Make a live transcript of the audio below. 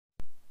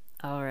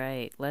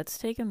wait, let's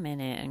take a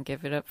minute and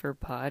give it up for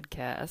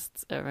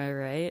podcasts. Am I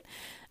right?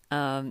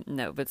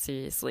 No, but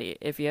seriously,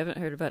 if you haven't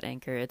heard about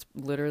Anchor, it's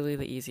literally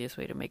the easiest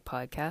way to make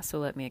podcasts, so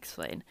let me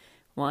explain.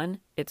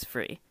 One, it's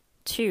free.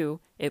 Two,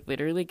 it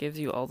literally gives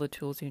you all the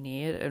tools you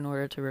need in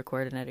order to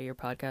record and edit your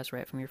podcast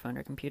right from your phone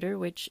or computer,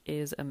 which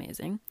is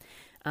amazing.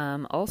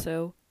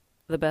 Also,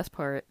 the best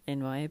part,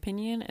 in my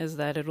opinion, is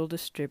that it'll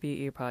distribute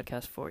your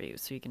podcast for you.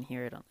 So you can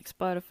hear it on like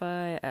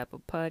Spotify,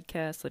 Apple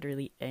Podcasts,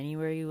 literally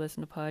anywhere you listen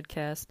to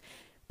podcasts.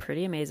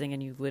 Pretty amazing,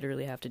 and you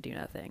literally have to do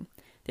nothing.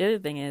 The other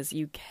thing is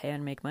you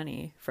can make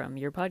money from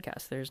your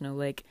podcast. There's no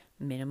like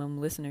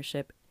minimum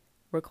listenership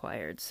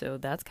required, so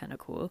that's kind of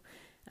cool.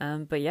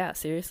 But yeah,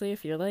 seriously,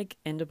 if you're like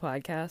into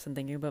podcasts and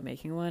thinking about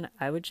making one,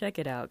 I would check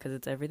it out because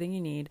it's everything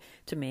you need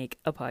to make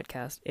a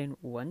podcast in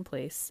one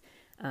place.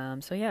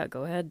 So yeah,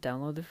 go ahead,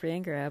 download the free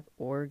Anchor app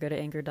or go to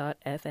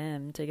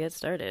anchor.fm to get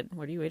started.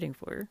 What are you waiting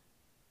for?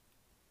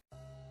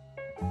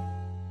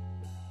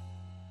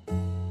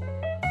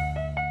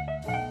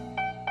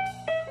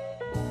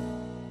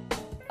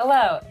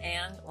 Hello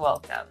and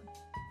welcome.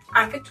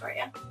 I'm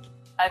Victoria.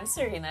 I'm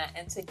Serena,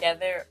 and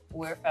together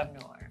we're Femme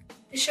Noir.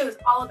 This show is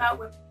all about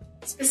women,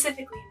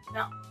 specifically in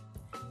film.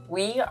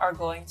 We are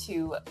going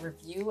to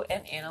review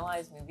and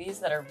analyze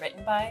movies that are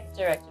written by,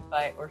 directed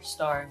by, or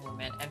starring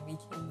women, and we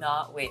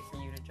cannot wait for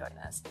you to join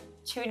us.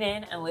 Tune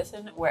in and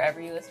listen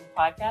wherever you listen to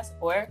podcasts,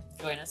 or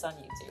join us on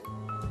YouTube.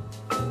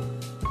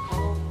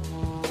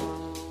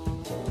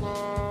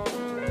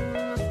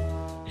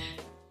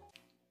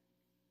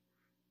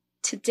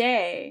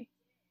 Today,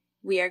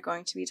 we are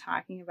going to be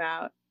talking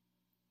about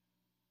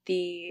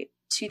the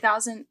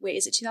 2009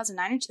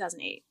 or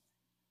 2008?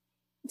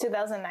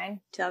 2009.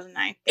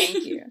 2009,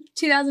 thank you.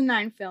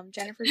 2009 film,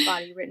 Jennifer's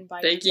Body, written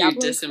by Thank Diablo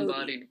you,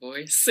 disembodied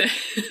voice.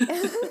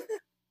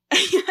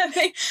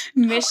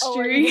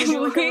 Mystery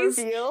voice.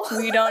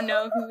 We don't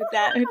know who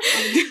that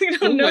we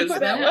don't know who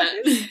that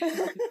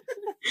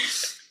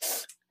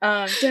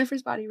was.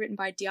 Jennifer's Body, written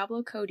by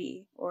Diablo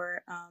Cody,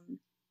 or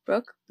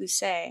Brooke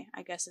Lucet,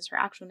 I guess is her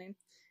actual name,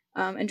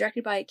 and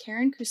directed by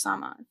Karen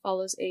Kusama. It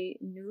follows a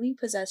newly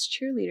possessed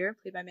cheerleader,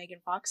 played by Megan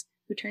Fox,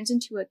 who turns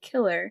into a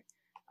killer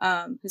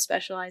who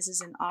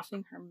specializes in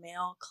offing her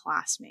male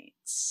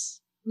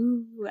classmates.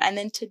 Ooh. And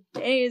then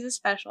today is a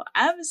special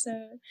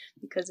episode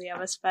because we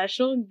have a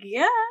special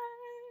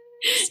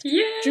guest.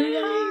 Yay!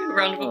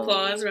 Round of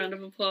applause, round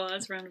of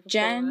applause, round of applause.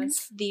 Jen,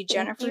 the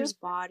Jennifer's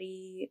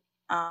Body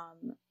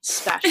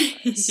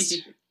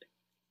specialist.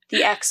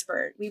 The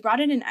expert. We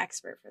brought in an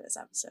expert for this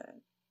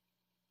episode.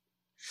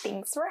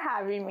 Thanks for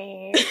having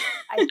me.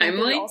 I think it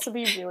would also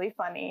be really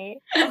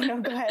funny. Oh no,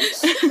 go ahead.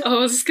 I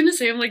was just gonna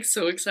say I'm like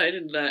so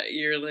excited that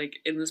you're like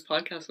in this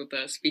podcast with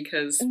us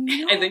because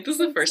I think this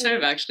is the first time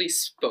I've actually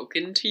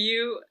spoken to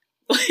you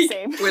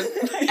like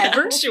with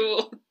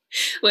actual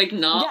like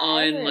not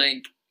on ever.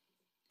 Like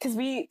because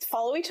we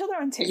follow each other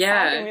on TikTok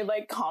and we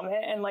like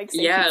comment and like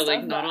say cute like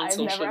stuff, not on I've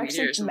social never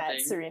media or actually something.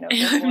 met Serena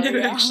I've before.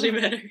 never actually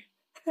met her.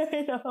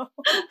 I know.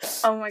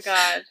 Oh my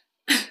god.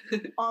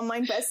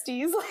 Online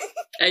besties.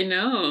 I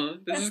know.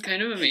 This is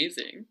kind of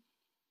amazing.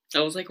 I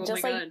was like, oh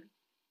just my like, god.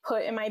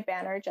 Put in my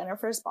banner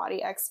Jennifer's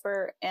Body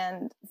expert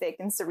and Vic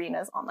and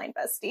Serena's online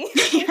bestie.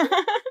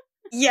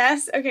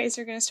 Yes. Okay,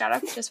 so we're going to start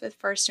off just with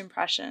first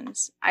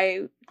impressions.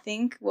 I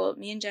think, well,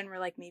 me and Jen were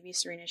like, maybe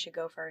Serena should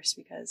go first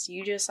because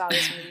you just saw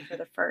this movie for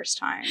the first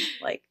time,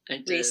 like, I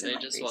did. recently.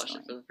 I just watched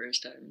it for the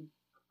first time.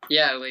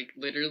 Yeah, like,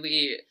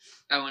 literally,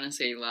 I want to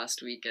say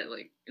last week at,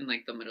 like, in,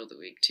 like, the middle of the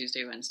week,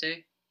 Tuesday,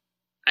 Wednesday.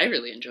 I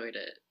really enjoyed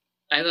it.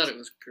 I thought it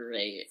was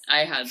great.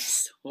 I had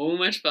so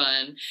much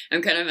fun.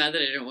 I'm kind of mad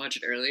that I didn't watch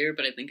it earlier,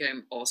 but I think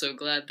I'm also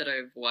glad that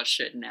I've watched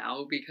it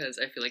now because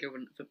I feel like I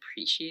wouldn't have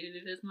appreciated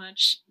it as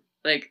much.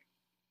 Like,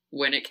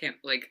 when it came,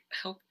 like,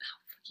 how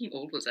fucking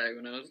old was I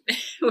when I was,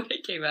 when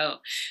it came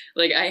out?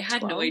 Like, I had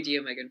 12? no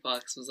idea Megan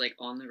Fox was, like,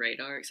 on the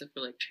radar except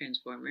for, like,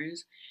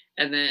 Transformers.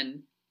 And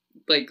then,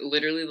 like,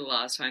 literally the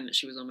last time that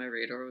she was on my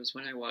radar was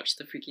when I watched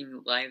the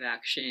freaking live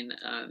action,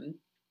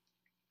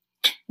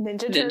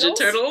 Ninja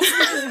Turtles.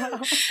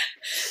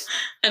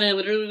 And I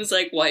literally was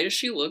like, why does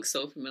she look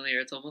so familiar?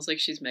 It's almost like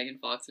she's Megan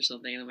Fox or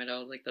something. And my dad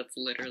was like, that's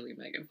literally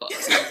Megan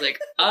Fox. And I was like,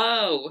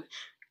 oh,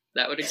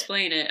 that would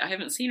explain it. I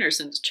haven't seen her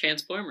since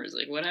Transformers.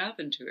 Like, what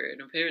happened to her?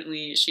 And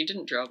apparently she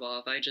didn't drop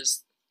off. I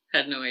just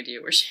had no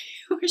idea where she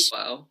was.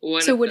 Wow.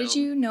 So what did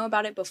you know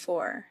about it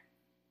before?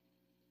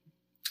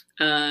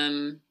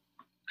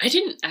 I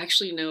didn't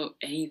actually know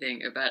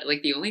anything about it.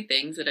 Like, the only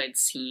things that I'd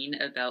seen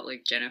about,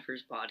 like,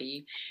 Jennifer's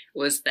Body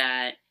was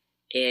that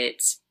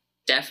it's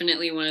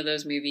definitely one of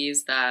those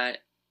movies that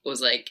was,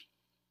 like,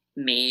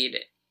 made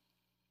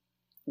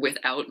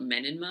without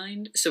men in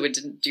mind, so it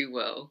didn't do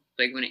well,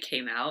 like, when it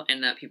came out,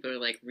 and that people are,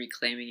 like,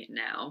 reclaiming it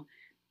now,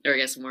 or I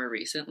guess more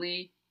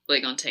recently,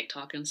 like, on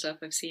TikTok and stuff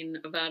I've seen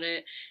about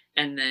it,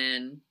 and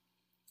then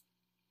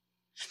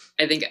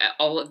I think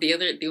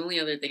the only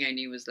other thing I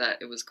knew was that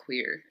it was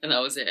queer, and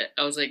that was it.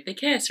 I was like, they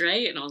kiss,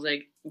 right? And I was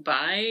like,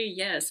 bye,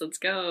 yes, let's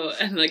go.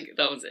 And like,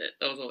 that was it.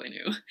 That was all I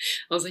knew.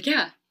 I was like,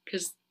 yeah,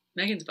 because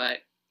Megan's bi.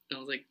 And I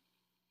was like,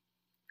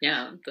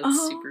 Yeah,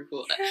 that's super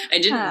cool. Yeah. I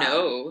didn't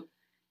know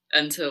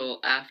until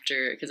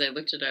after, because I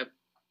looked it up.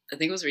 I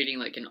think I was reading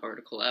like an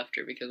article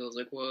after, because I was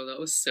like, whoa, that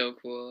was so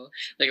cool.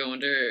 Like, I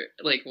wonder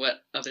like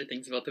what other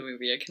things about the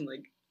movie I can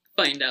like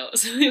find out.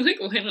 So I like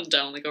went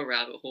down like a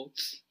rabbit hole,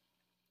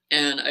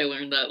 and I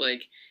learned that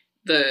like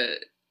the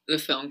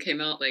film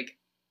came out like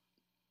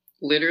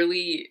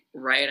literally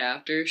right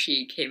after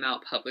she came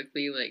out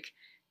publicly, like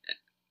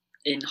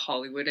in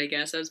Hollywood, I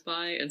guess, as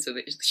bi, and so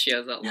she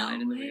has that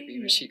line in the movie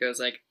where she goes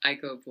like, "I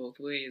go both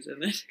ways,"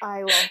 and then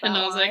I love that and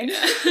I was line. like,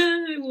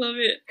 I love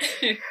it.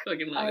 I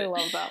fucking love it. I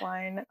love that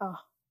line. Oh.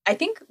 I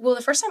think, well,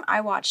 the first time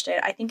I watched it,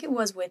 I think it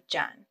was with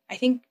Jen. I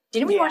think,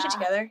 didn't we watch it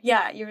together?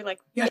 Yeah, you were like,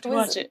 you have to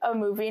watch it. A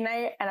movie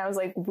night, and I was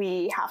like,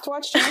 we have to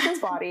watch Jennifer's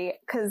Body,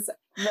 because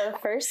the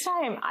first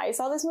time I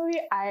saw this movie,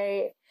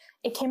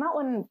 it came out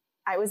when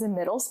I was in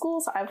middle school,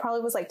 so I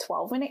probably was like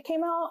 12 when it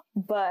came out,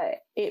 but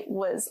it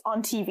was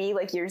on TV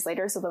like years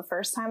later, so the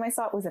first time I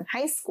saw it was in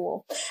high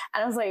school,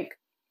 and I was like,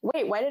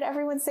 wait, why did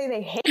everyone say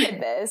they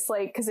hated this?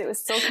 Like, because it was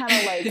still kind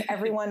of like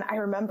everyone, I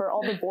remember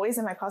all the boys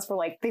in my class were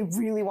like, they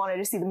really wanted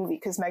to see the movie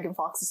because Megan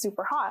Fox is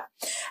super hot,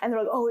 and they're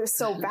like, oh, it was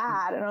so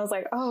bad, and I was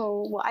like,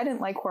 oh, well, I didn't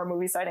like horror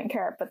movies, so I didn't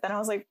care, but then I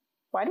was like,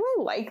 why do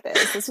I like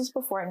this? This was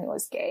before I knew I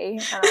was gay.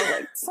 And I was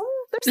like,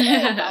 there's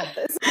something about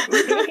this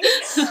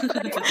movie.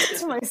 But I kept it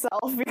to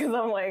myself because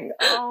I'm like,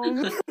 I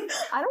don't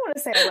want to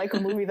say I like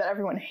a movie that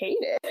everyone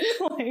hated.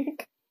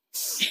 Like,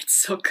 it's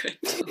so good.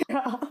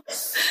 Yeah.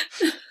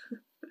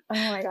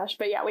 Oh my gosh.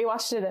 But yeah, we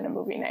watched it in a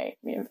movie night,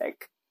 me and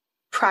Vic.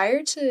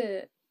 Prior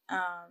to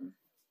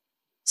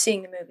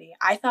seeing the movie,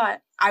 I thought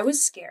I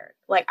was scared.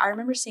 Like, I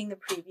remember seeing the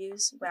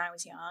previews when I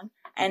was young,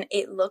 and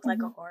it looked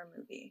like a horror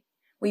movie.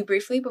 We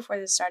briefly, before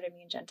this started,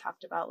 me and Jen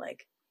talked about,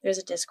 like, there's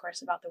a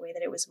discourse about the way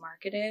that it was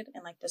marketed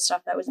and, like, the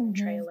stuff that was in the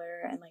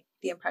trailer and, like,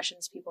 the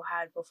impressions people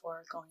had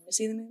before going to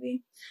see the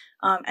movie.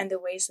 And the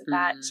ways that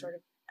that sort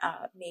of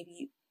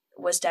maybe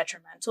was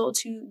detrimental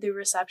to the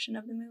reception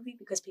of the movie,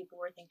 because people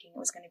were thinking it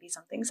was going to be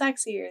something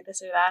sexy or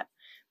this or that.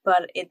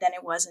 But it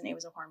wasn't. It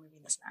was a horror movie,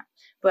 this and that.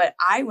 But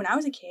when I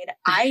was a kid,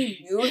 I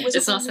knew it was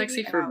it's a horror not movie,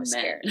 sexy for men.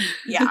 Scared.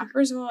 Yeah,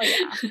 first of all,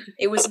 yeah.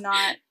 It was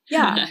not,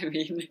 yeah. I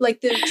mean,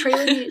 like, the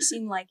trailer made it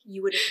seem like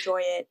you would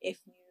enjoy it if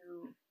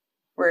you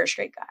were a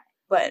straight guy.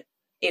 But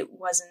it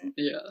wasn't,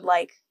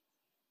 like,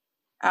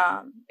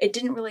 it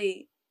didn't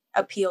really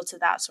appeal to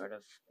that sort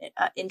of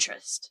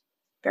interest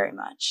very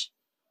much.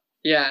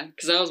 Yeah,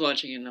 because I was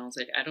watching it and I was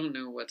like, I don't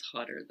know what's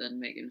hotter than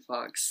Megan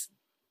Fox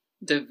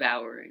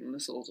devouring the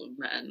souls of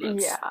men. That's really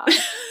sexy.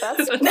 I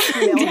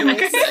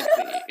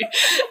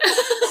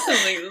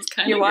was like, that's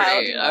kind of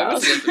great. I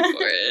was looking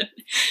for it.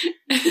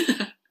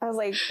 I was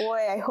like,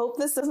 boy, I hope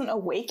this doesn't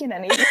awaken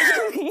anything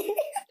in me.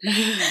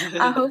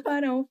 I hope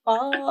I don't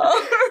fall.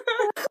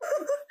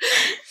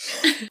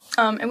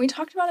 And we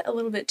talked about it a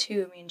little bit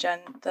too, me and Jen,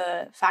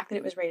 the fact that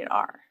it was rated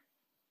R.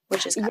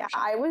 Which is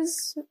I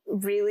was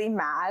really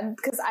mad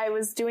because I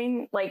was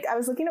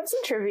looking up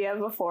some trivia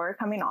before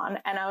coming on,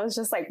 and I was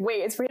just like,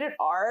 wait, it's rated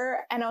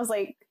R? And I was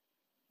like,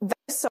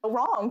 that's so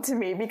wrong to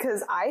me,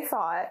 because I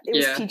thought it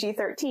was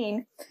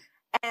PG-13,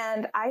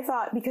 and I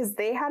thought because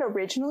they had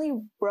originally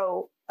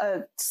wrote a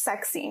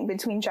sex scene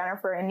between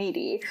Jennifer and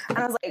Needy, and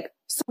I was like,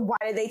 so why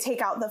did they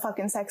take out the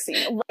fucking sex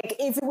scene? Like,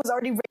 if it was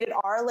already rated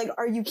R, like,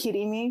 are you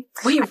kidding me?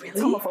 Wait,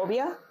 really?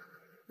 Homophobia?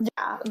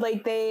 Yeah,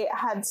 like, they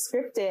had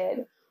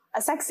scripted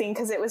a sex scene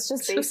because it was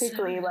just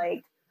basically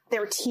like they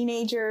were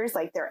teenagers,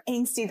 like they're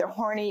angsty, they're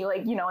horny,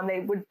 like, you know, and they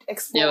would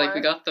explore. Yeah, like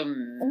we got the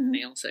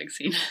male sex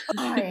scene.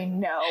 I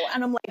know,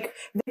 and I'm like,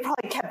 they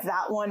probably kept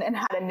that one and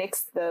had to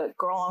nix the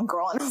girl on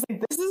girl, and I was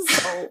like, this is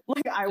so,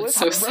 like, I was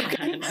so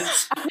heartbroken. I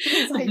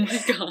was like, oh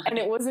my God. And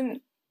it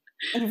wasn't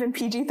even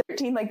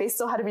PG-13, like they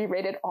still had to be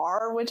rated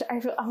R, which I'm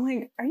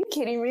like, are you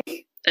kidding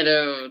me? I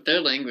know, their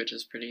language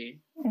is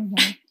pretty...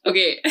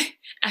 Okay,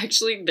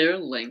 actually, their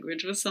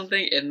language was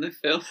something in the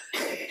film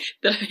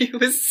that I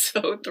was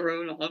so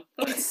thrown off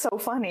by. It's so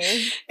funny.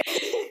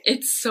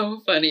 It's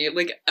so funny.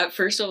 Like, at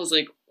first I was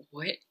like,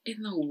 what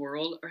in the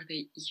world are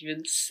they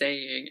even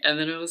saying? And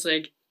then I was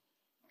like,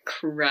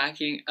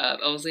 cracking up.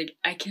 I was like,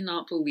 I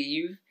cannot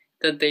believe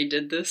that they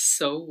did this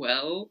so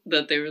well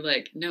that they were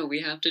like, no,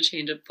 we have to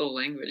change up the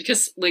language.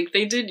 Because, like,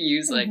 they did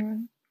use, like,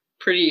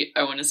 pretty,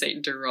 I want to say,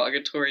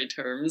 derogatory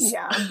terms,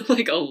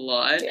 like, a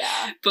lot.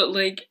 Yeah. But,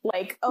 like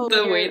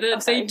the way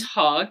that they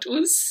talked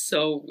was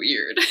so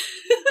weird.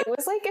 It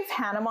was like if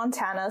Hannah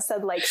Montana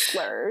said, like,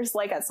 slurs.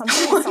 Like, at some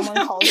point,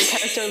 someone called the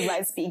character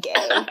lesbian gay.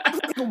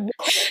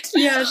 What?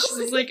 Yeah,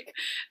 she was like,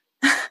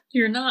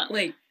 you're not,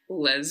 like,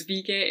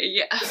 lesbian gay.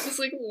 Yeah, I was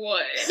like,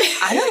 what?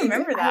 I don't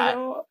remember that.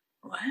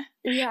 What?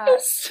 Yeah,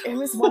 it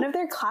was one of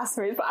their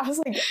classmates, but I was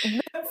like,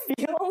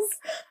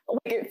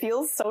 it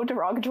feels so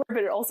derogatory,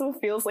 but it also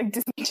feels like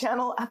Disney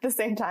Channel at the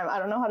same time. I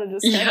don't know how to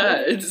describe it.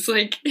 Yeah, it's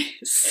like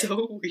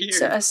so weird.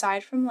 So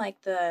aside from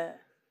like the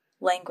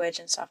language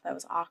and stuff that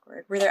was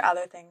awkward, were there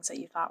other things that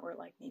you thought were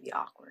like maybe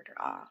awkward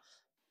or off?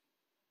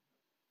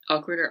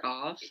 Awkward or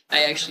off?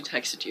 I actually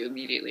texted you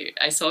immediately.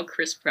 I saw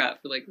Chris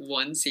Pratt for like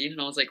one scene and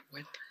I was like,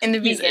 what? In the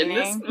beginning?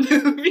 In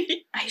this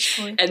movie? I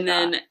And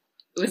then,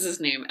 what's his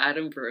name?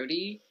 Adam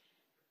Brody.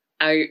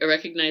 I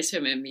recognized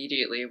him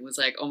immediately and was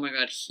like, oh my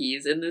god,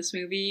 he's in this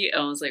movie.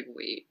 And I was like,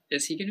 wait,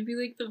 is he gonna be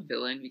like the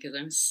villain? Because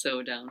I'm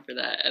so down for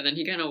that. And then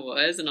he kind of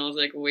was, and I was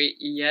like, wait,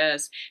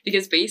 yes.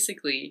 Because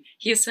basically,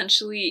 he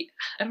essentially,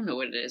 I don't know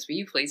what it is, but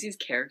he plays these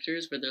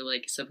characters where they're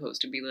like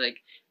supposed to be like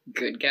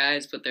good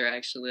guys, but they're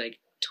actually like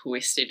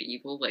twisted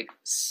evil, like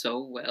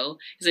so well.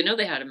 Because I know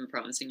they had him in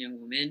Promising Young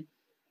Woman,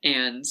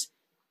 and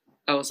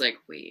I was like,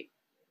 wait.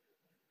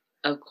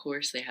 Of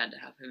course they had to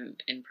have him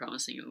in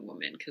Promising Young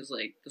Woman, because,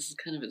 like, this is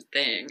kind of his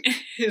thing,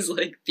 is,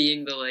 like,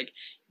 being the, like,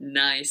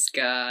 nice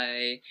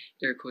guy,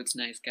 air quotes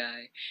nice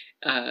guy,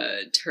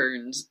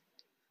 turns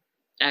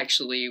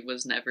actually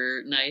was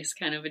never nice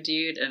kind of a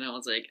dude, and I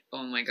was like,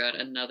 oh my god,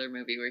 another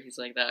movie where he's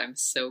like that. I'm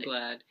so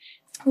glad.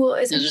 Well,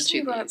 it's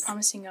interesting about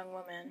Promising Young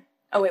Woman.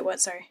 Oh, wait, what?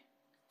 Sorry.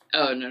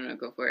 Oh, no,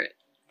 go for it.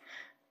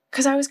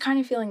 Because I was kind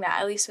of feeling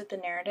that, at least with the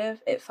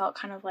narrative, it felt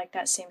kind of like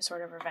that same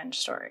sort of revenge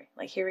story.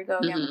 Like, here we go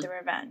again with the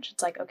revenge.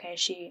 It's like, okay,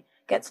 she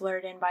gets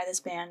lured in by this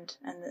band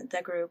and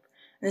the group.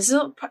 And this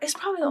is it's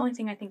probably the only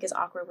thing I think is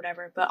awkward,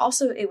 whatever. But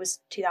also, it was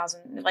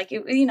 2000. Like,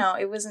 it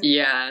wasn't...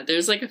 Yeah,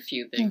 there's, like, a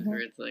few things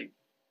where it's like...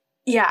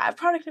 Yeah, a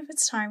product of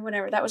its time,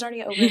 whatever. That was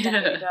already over a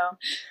decade ago.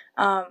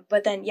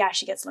 But then, yeah,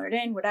 she gets lured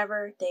in,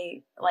 whatever.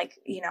 They, like,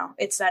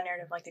 it's that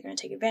narrative, like, they're going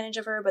to take advantage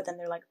of her. But then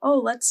they're like, oh,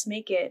 let's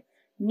make it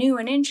new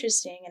and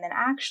interesting, and then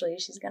actually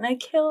she's gonna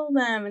kill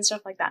them and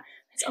stuff like that.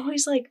 It's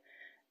always like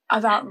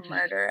about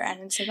murder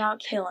and it's about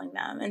killing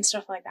them and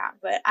stuff like that.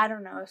 But I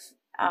don't know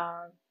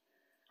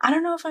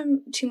if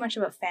I'm too much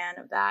of a fan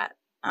of that.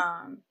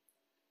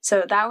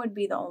 So that would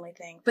be the only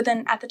thing. But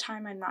then at the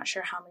time, I'm not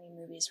sure how many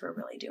movies were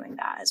really doing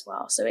that as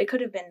well. So it could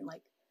have been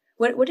like,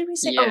 what did we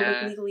say? Yeah. Oh,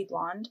 like Legally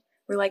Blonde.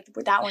 We're like,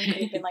 that one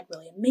could have been like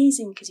really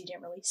amazing because you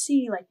didn't really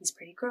see like these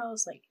pretty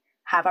girls like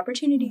have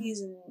opportunities,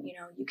 and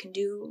you can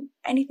do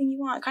anything you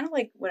want, kind of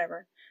like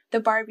whatever the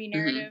Barbie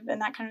narrative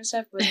and that kind of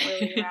stuff wasn't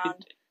really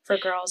around for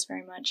girls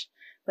very much.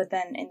 But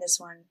then in this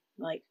one,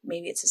 like,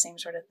 maybe it's the same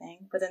sort of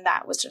thing, but then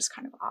that was just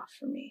kind of off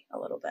for me a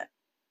little bit.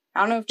 I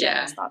don't know if Jen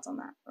has thoughts on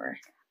that, or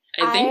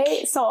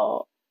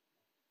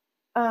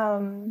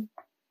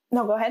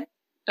no, go ahead.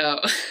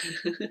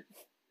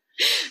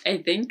 I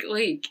think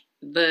like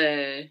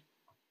the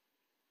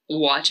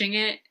watching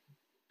it,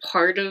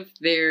 part of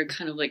their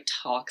kind of like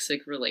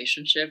toxic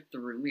relationship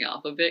threw me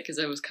off a bit, because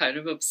I was kind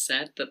of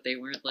upset that they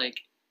weren't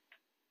like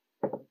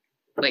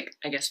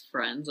I guess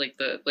friends. Like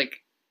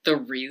the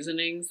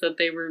reasonings that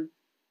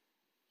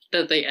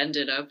they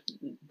ended up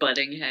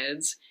butting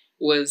heads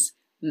was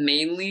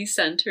mainly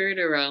centered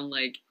around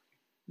like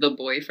the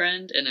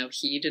boyfriend and how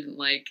he didn't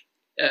like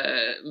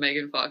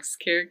Megan Fox's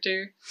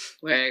character,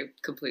 where I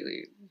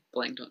completely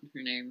blanked on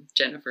her name.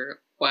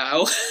 Jennifer.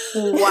 Wow.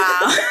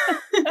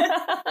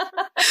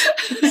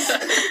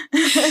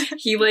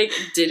 He like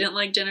didn't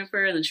like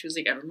Jennifer, and then she was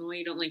like, I don't know why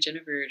you don't like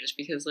Jennifer, just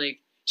because like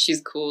she's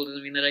cool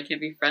doesn't mean that I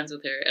can't be friends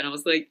with her. And I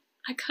was like,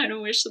 I kind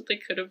of wish that they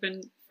could have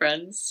been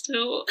friends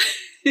still.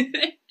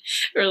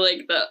 Or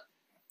like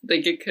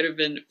it could have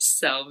been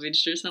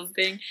salvaged or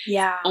something.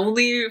 Yeah.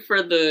 Only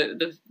for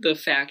the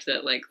fact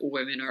that like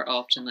women are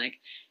often like,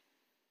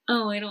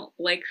 oh, I don't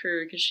like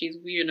her because she's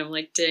weird. And I'm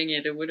like, dang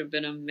it, it would have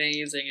been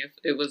amazing if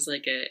it was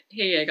like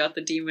hey, I got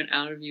the demon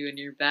out of you and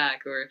you're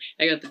back, or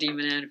I got the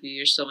demon out of you,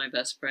 you're still my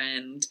best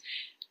friend.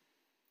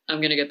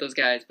 I'm gonna get those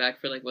guys back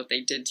for like what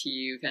they did to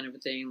you, kind of a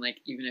thing. Like,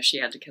 even if she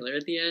had to kill her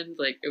at the end,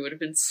 like it would have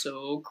been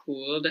so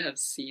cool to have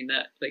seen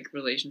that like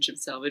relationship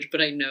salvage.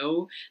 But I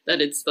know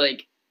that it's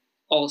like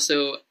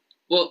also,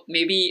 well,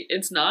 maybe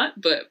it's not,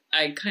 but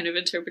I kind of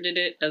interpreted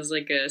it as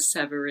like a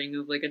severing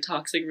of like a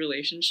toxic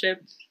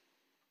relationship.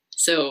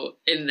 So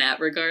in that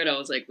regard, I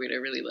was like, wait, I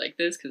really like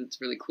this because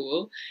it's really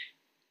cool.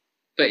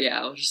 But yeah,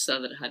 I was just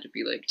sad that it had to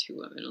be like two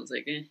women. I was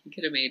like, you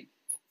could have made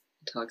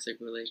a toxic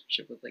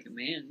relationship with like a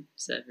man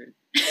severed.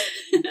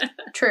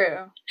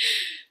 True.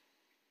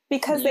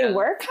 Because they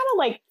were kind of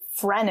like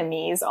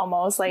frenemies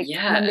almost. Like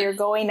when they're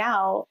going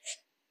out,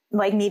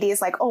 like Needy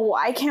is like, oh,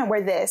 I can't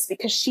wear this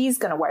because she's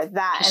going to wear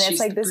that. And it's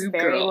like this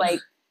very girl.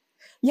 Like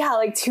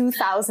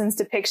 2000s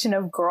depiction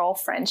of girl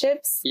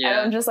friendships. Yeah. And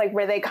I'm just like,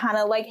 where they kind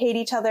of like hate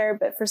each other,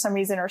 but for some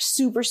reason are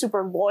super,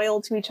 super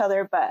loyal to each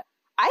other. But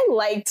I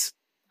liked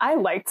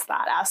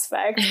that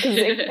aspect because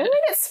it made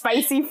it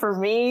spicy for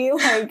me.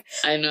 Like,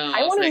 I know.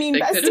 I want to be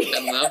besties. They could have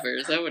been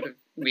lovers. That would have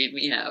made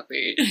me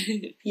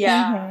happy.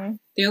 Yeah. Mm-hmm.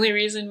 The only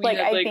reason we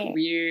had like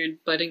weird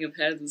butting of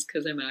heads is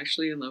because I'm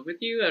actually in love with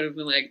you. I'd have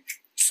been like,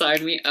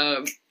 sign me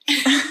up.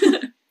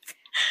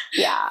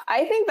 Yeah,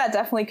 I think that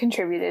definitely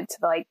contributed to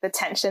like the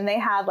tension they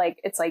had.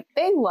 Like, it's like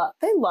they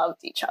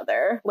loved each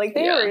other. Like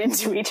they were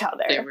into each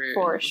other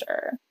for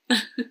sure.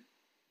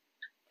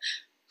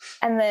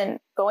 And then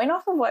going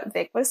off of what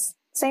Vic was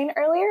saying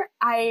earlier,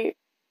 I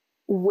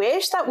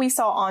wish that we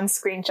saw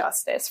on-screen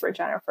justice for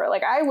Jennifer.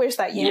 Like, I wish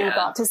that you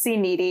got to see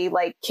Needy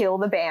like kill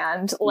the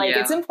band. Like,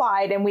 it's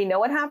implied and we know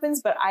what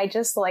happens, but I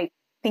just like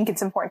think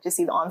it's important to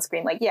see the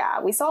on-screen. Like,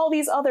 we saw all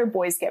these other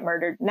boys get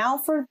murdered. Now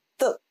for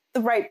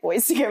the right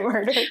boys to get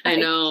murdered. I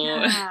know.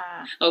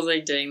 Yeah. I was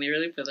like, dang, they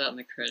really put that in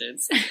the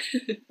credits.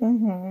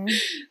 Mm-hmm.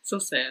 So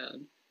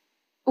sad.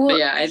 Well, But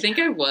yeah, I think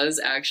I was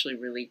actually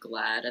really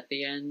glad at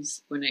the end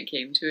when it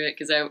came to it,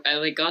 because I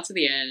like got to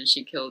the end and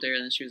she killed her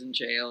and then she was in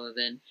jail, and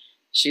then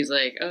she's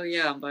like, oh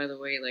yeah, and by the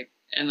way, like,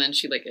 and then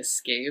she like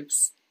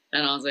escapes,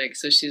 and I was like,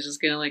 so she's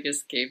just gonna like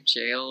escape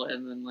jail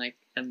and then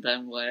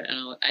what?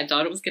 And I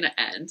thought it was gonna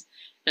end,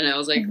 and I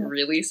was like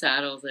really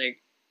sad. I was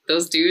like,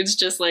 those dudes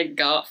just like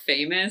got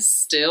famous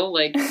still,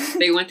 like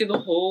they went through the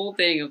whole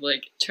thing of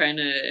like trying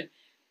to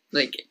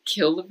like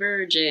kill the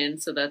virgin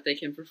so that they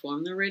can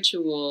perform the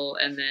ritual,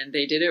 and then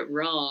they did it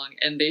wrong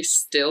and they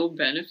still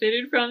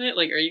benefited from it.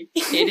 Like, are you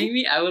kidding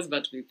me? I was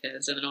about to be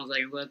pissed, and then I was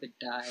like, I'm glad they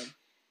died.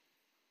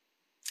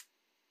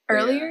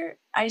 Earlier,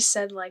 I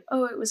said, like,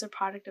 oh, it was a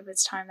product of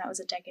its time. That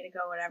was a decade ago,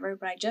 whatever.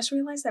 But I just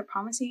realized that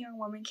Promising Young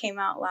Woman came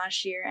out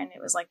last year, and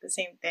it was, like, the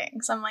same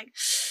thing. So I'm like,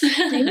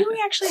 maybe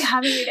we actually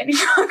haven't made any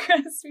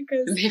progress,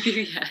 because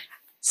Maybe, yeah.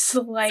 it's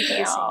like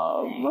the same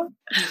thing.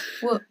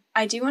 Well,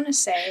 I do want to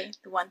say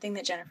the one thing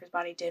that Jennifer's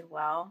Body did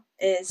well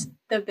is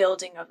the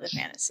building of the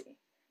fantasy.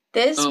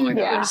 This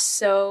movie was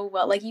so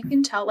well, like, you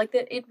can tell, like,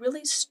 that it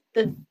really,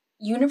 the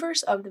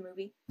universe of the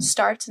movie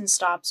starts and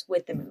stops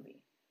with the movie.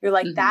 You're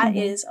like, that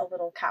is a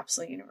little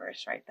capsule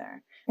universe right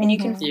there. And you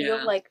can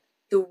feel, like,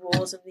 the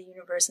rules of the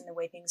universe and the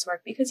way things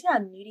work. Because, yeah,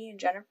 Needy and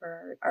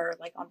Jennifer are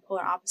like, on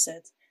polar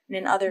opposites. And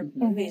in other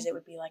movies, it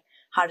would be like,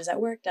 how does that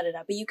work?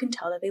 Da-da-da. But you can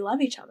tell that they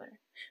love each other.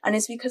 And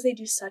it's because they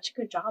do such a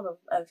good job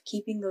of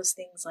keeping those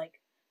things,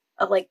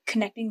 like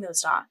connecting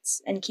those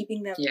dots and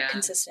keeping them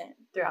consistent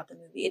throughout the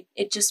movie.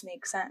 It just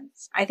makes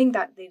sense. I think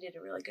that they did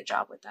a really good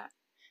job with that.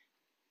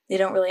 They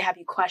don't really have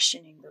you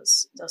questioning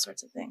those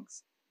sorts of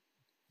things.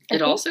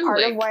 It also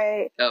part like of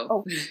why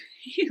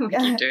you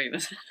keep doing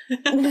this.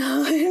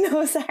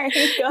 no, sorry.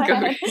 Go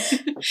ahead.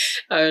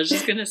 I was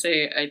just gonna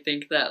say, I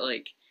think that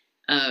like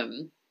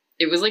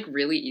it was like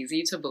really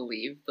easy to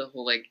believe the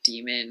whole like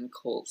demon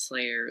cult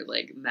slayer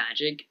like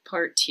magic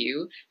part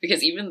too,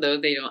 because even though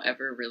they don't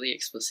ever really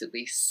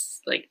explicitly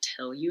like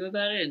tell you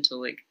about it until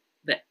like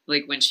that,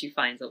 like when she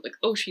finds out like,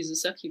 oh, she's a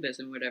succubus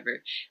and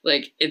whatever,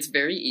 like it's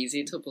very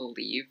easy to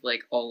believe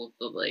like all of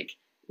the like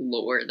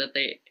lore that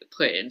they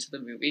put into the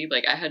movie.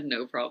 Like I had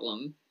no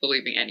problem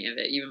believing any of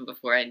it even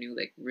before I knew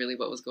like really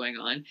what was going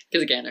on,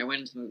 because again, I went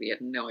into the movie, had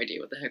no idea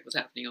what the heck was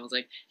happening. I was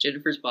like,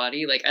 Jennifer's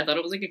Body, like I thought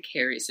it was like a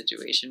Carrie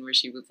situation where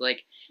she was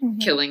like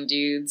killing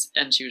dudes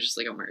and she was just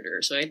like a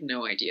murderer, so I had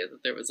no idea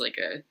that there was like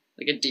a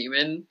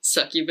demon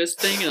succubus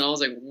thing, and I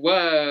was like,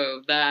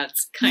 whoa,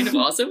 that's kind of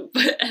awesome.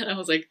 And I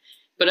was like,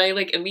 but I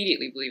like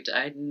immediately believed it.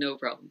 I had no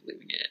problem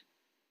believing it.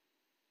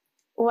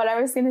 What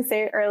I was going to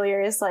say earlier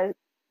is like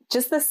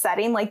just the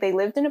setting, like they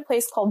lived in a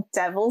place called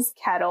Devil's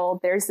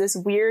Kettle. There's this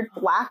weird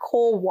black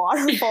hole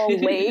waterfall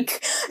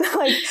lake.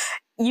 Like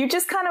you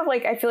just kind of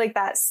like, I feel like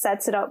that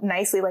sets it up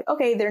nicely. Like,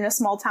 okay, they're in a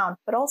small town,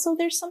 but also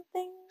there's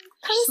something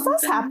kind of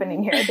sus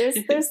happening here.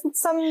 There's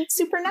some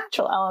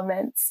supernatural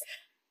elements.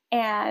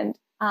 And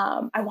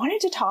I wanted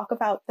to talk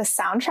about the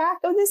soundtrack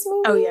of this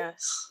movie. Oh,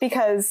 yes.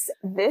 Because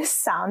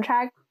this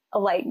soundtrack,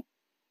 like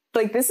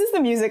this is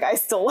the music I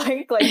still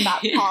like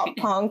that pop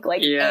punk,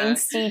 like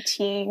angsty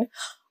teen.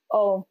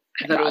 Oh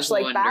my gosh,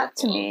 like wonderful. That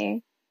to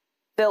me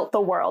built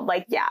the world.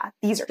 Like, yeah,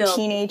 these are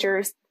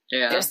teenagers.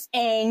 Yeah. There's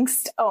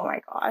angst. Oh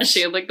my gosh.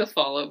 She had like the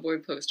Fall Out Boy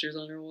posters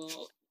on her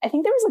wall. I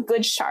think there was a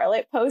Good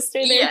Charlotte poster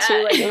there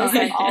too. Like it was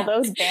like all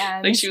those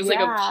bands. Like she was like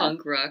a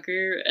punk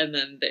rocker, and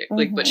then they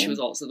like, but she was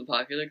also the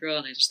popular girl.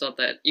 And I just thought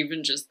that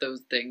even just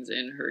those things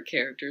in her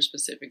character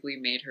specifically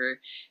made her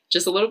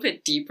just a little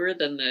bit deeper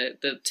than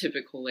the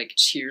typical like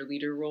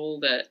cheerleader role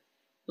that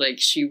like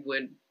she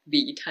would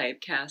be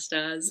typecast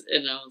as.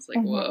 And I was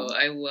like, whoa,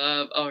 I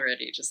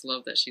just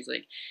love that she's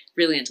like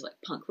really into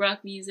like punk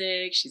rock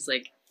music. She's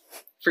like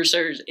for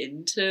starters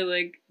into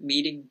like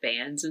meeting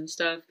bands and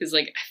stuff, because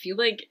like I feel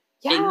like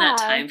in that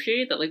time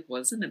period that like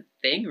wasn't a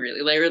thing really,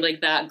 like, or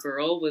like that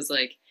girl was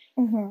like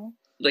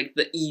like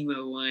the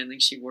emo one,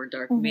 like she wore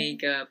dark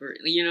makeup, or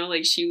you know,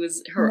 like she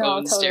was her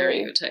own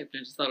stereotype,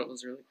 and I just thought it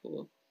was really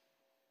cool.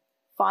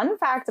 Fun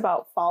fact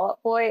about Fall Out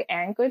Boy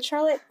and Good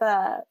Charlotte,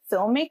 the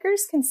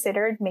filmmakers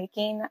considered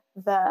making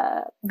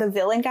the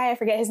villain guy, I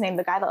forget his name,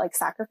 the guy that like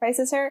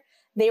sacrifices her,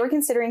 they were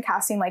considering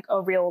casting like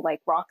a real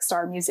like rock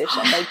star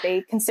musician. Like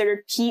they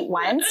considered Pete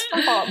Wentz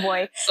from Fall Out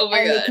Boy,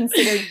 they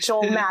considered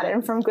Joel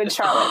Madden from Good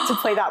Charlotte to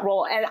play that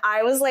role. And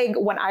I was like,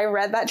 when I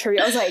read that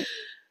trivia, I was like,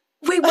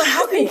 wait, what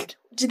happened?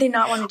 Did they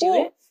not want to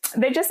do it?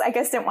 They just, I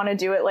guess, didn't want to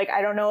do it. Like,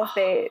 I don't know if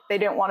they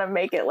didn't want to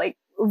make it like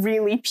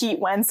really Pete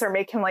Wentz or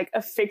make him like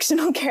a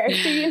fictional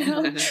character, you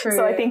know?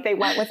 So I think they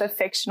went with a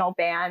fictional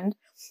band.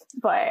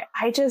 But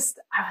I was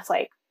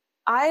like,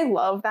 I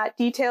love that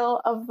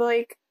detail of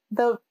like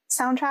the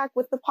soundtrack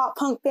with the pop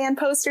punk band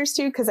posters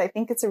too, because I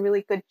think it's a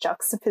really good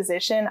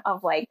juxtaposition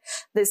of like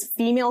this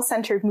female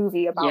centered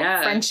movie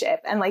about friendship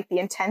and like the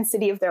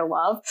intensity of their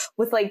love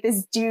with like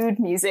this dude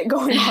music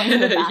going on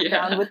in the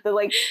background with the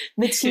like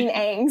the teen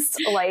angst.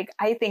 Like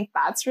I think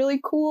that's really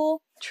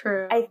cool.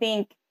 True. I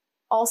think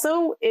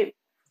also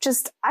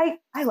just, I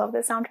love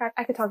this soundtrack.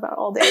 I could talk about it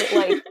all day.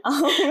 Like,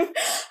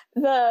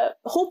 the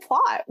whole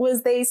plot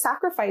was they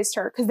sacrificed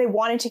her because they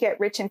wanted to get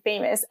rich and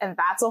famous. And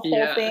that's a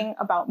whole thing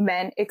about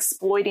men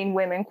exploiting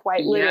women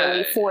quite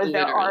literally for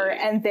their art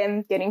and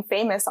them getting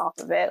famous off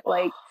of it.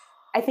 Like,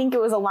 I think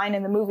it was a line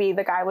in the movie.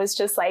 The guy was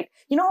just like,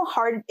 you know how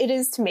hard it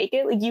is to make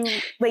it?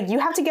 Like you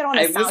have to get on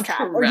a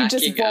soundtrack or you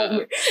just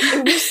won't.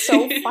 It was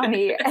so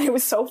funny and it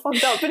was so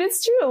fucked up, but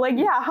it's true. Like,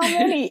 yeah, how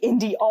many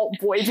indie alt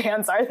boy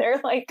bands are there?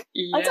 Like,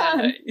 a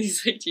ton.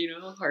 He's like, do you know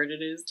how hard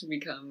it is to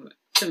make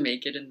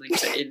it in like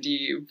the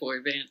indie boy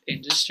band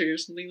industry or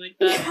something like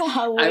that?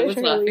 Yeah, I was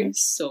laughing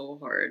so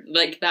hard.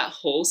 Like that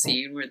whole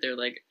scene where they're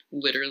like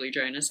literally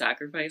trying to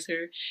sacrifice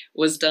her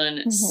was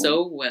done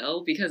so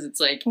well because it's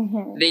like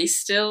they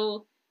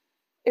still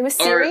it was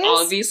serious?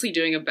 Are obviously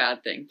doing a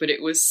bad thing, but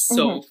it was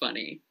so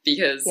funny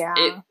because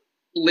it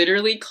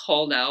literally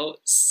called out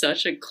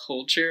such a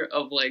culture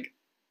of like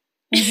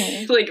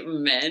like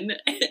men.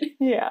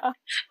 Yeah.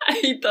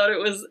 I thought it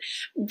was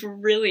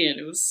brilliant.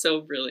 It was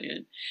so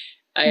brilliant.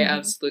 I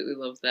absolutely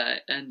love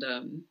that. And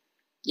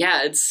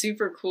yeah, it's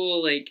super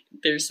cool. Like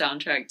their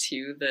soundtrack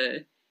too,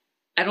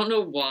 I don't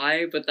know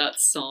why, but that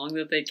song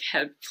that they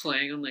kept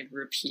playing on like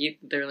repeat,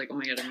 they're like, oh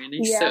my god, I'm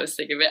getting so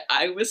sick of it.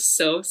 I was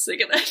so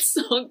sick of that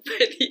song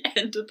by the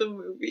end of the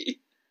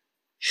movie.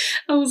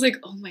 I was like,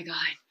 oh my god,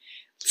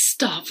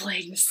 stop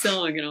playing the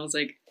song. And I was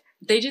like,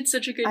 they did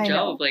such a good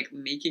job of like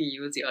making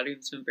you as the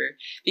audience member,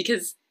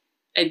 because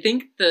I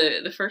think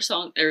the first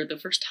song or the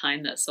first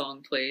time that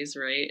song plays,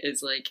 right,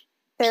 is like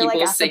they're people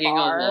like singing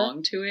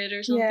along to it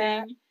or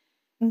something.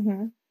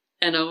 Yeah.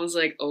 And I was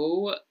like,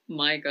 oh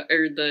my god,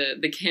 or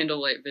the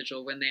candlelight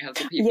vigil when they have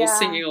the people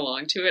singing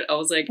along to it. I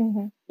was like,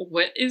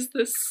 what is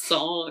this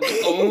song?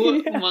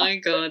 Oh my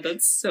god,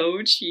 that's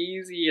so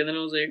cheesy. And then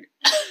I was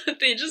like,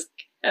 they just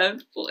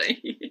kept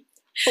playing.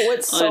 But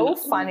what's so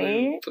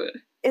funny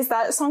is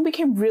that song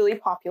became really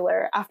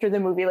popular after the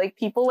movie. Like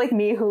people like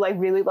me who like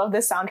really love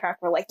this soundtrack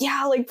were like,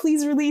 yeah, like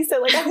please release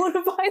it. Like I want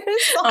to buy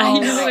this song. I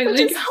know.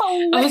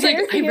 I was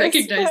like, I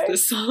recognize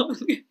this song.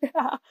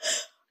 Yeah.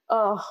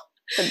 Oh.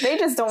 But they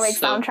just don't make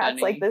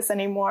soundtracks like this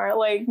anymore.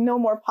 Like, no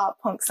more pop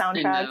punk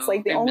soundtracks.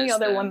 Like, the only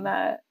other one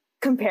that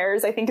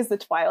compares, I think, is the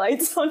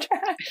Twilight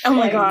soundtrack. Oh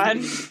my god.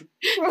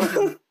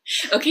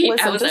 Okay,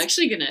 listen, I was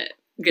actually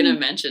gonna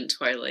mention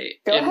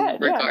Twilight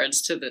in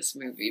regards to this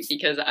movie,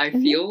 because I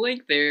feel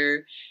like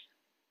they're,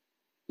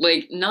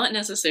 like, not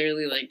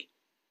necessarily, like,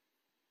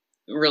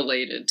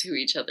 related to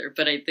each other,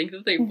 but I think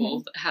that they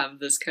both have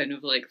this kind of,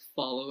 like,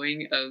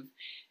 following of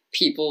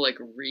people like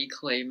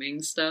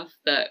reclaiming stuff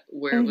that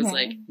where it was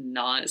like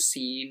not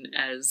seen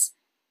as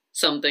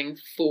something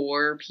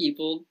for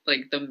people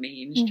like the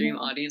mainstream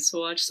audience to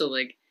watch. So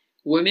like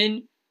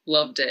women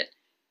loved it,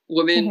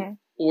 women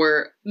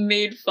were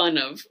made fun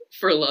of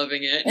for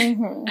loving it,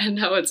 and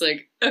now it's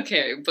like,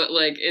 okay, but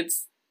like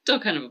it's still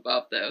kind of a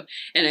bop though.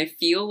 And I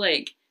feel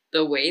like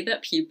the way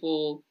that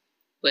people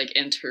like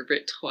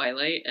interpret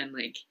Twilight and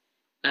like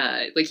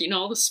you know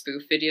all the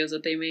spoof videos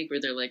that they make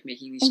where they're like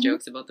making these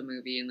jokes about the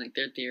movie and like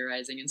they're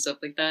theorizing and stuff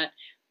like that,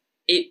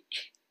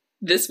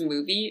 this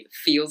movie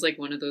feels like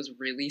one of those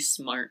really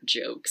smart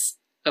jokes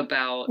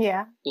about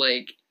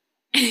like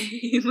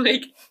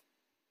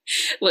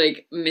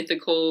like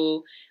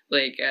mythical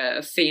like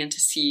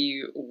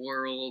fantasy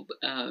world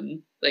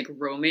like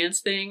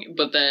romance thing,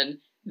 but then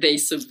they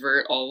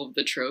subvert all of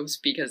the tropes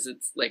because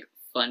it's like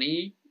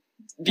funny.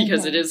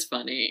 Because it is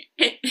funny.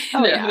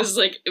 And it was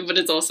like, but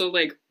it's also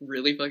like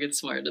really fucking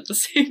smart at the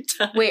same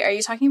time. Wait, are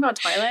you talking about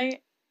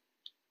Twilight?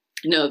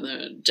 No,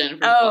 the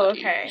Jennifer's Body.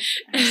 Okay.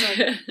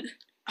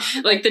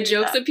 Like the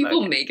jokes that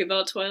people make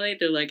about Twilight,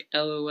 they're like,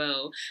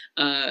 LOL.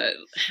 I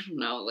don't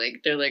know, like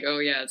they're like, oh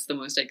yeah, it's the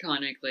most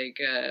iconic like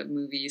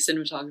movie.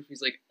 Cinematography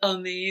is like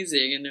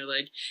amazing, and they're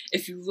like,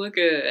 if you look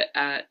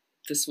at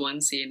this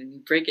one scene and you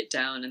break it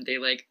down, and they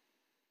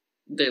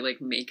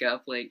make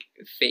up like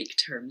fake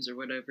terms or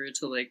whatever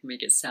to like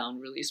make it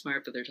sound really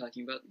smart, but they're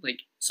talking about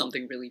like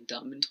something really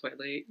dumb in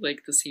Twilight,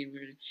 like the scene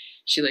where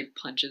she like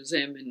punches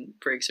him and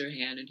breaks her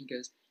hand, and he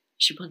goes,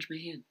 she punched my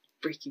hand,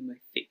 breaking my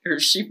face, or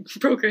she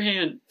broke her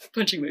hand,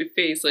 punching my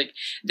face. Like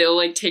they'll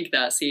like take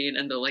that scene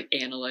and they'll like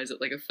analyze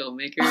it like a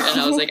filmmaker. And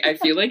I was like, I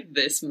feel like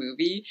this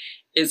movie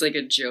is like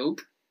a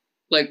joke,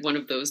 like one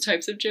of those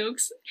types of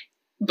jokes,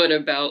 but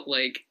about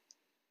like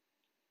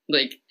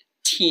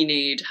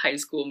teenage high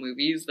school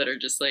movies that are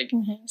just like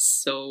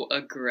so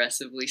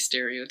aggressively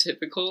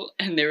stereotypical.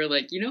 And they were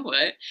like, you know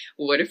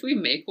what if we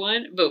make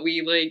one but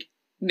we like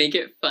make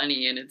it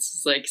funny? And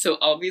it's like, so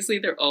obviously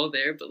they're all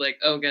there, but like,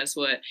 oh, guess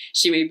what,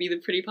 she may be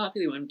the pretty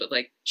popular one, but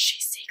like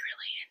she's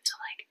secretly into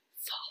like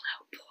Fall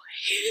Out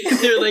Boy. And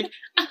they're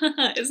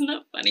like, isn't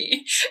that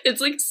funny? It's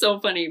like so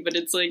funny, but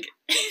it's like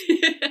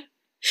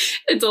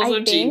it's also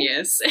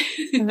genius.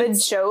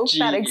 The joke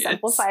that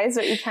exemplifies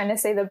what you're trying to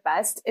say the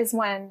best is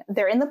when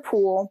they're in the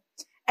pool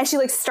and she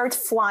like starts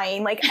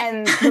flying, like,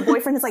 and the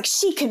boyfriend is like,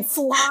 she can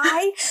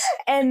fly,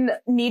 and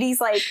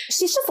Needy's like,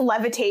 she's just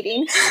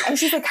levitating, and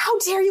she's like, how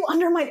dare you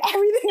undermine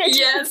everything I do?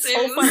 Yes, it's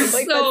so funny.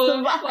 Like,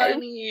 so that's the vibe.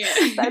 funny.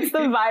 That's the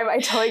vibe. I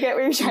totally get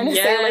what you're trying to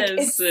say. Like,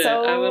 it's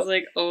so. I was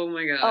like, oh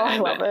my god, I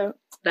love it.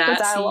 That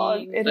the dialogue,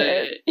 scene,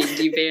 the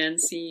indie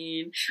band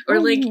scene, or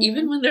like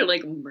even when they're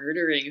like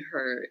murdering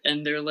her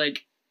and they're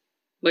like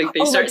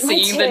they start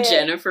singing the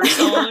Jennifer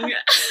song.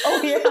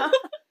 Oh yeah,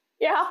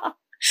 yeah.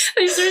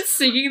 They start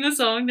singing the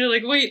song. They're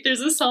like, wait,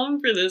 there's a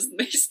song for this. And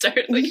they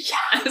start like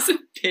as a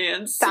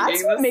band singing.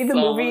 That's what made the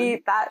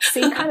movie, that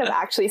scene kind of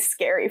actually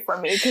scary for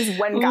me, because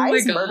when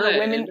guys murder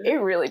women,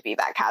 it really be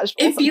that casual.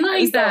 It be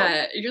like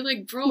that. You're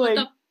like, bro, what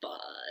the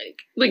fuck?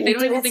 Like they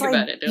don't even think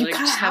about it. They're like,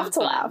 just have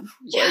fun. Laugh.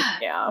 Yeah.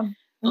 Like, yeah.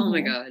 Oh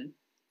my god.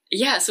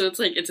 Yeah, so it's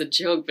like, it's a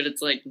joke, but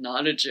it's like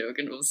not a joke,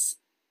 and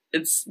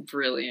it's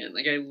brilliant.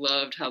 Like, I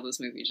loved how this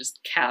movie just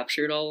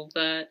captured all of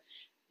that.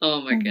 Oh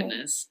my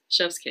goodness.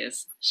 Chef's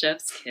kiss.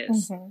 Chef's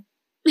kiss.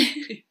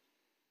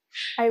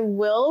 I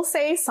will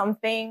say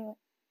something,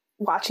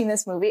 watching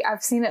this movie,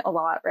 I've seen it a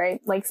lot,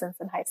 right? Like, since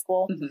in high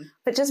school.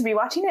 But just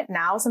rewatching it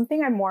now,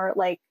 something I'm more,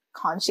 like,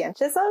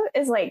 conscientious of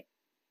is, like,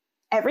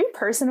 every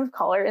person of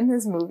color in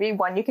this movie,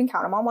 one, you can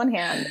count them on one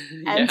hand,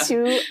 and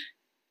two,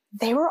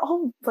 they were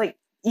all, like,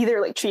 either,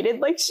 like, treated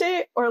like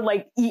shit or,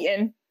 like,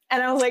 eaten.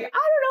 And I was like, I don't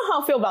know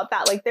how I feel about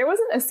that. Like, there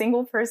wasn't a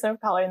single person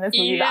of color in this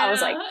movie that I was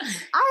like,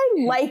 I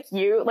like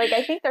you. Like,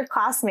 I think their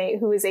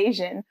classmate who is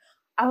Asian,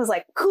 I was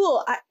like,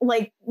 cool.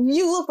 Like,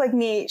 you look like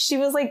me. She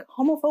was, like,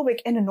 homophobic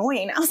and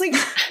annoying. I was like,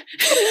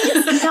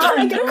 not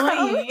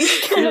annoying.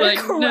 You're like,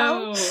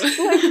 no.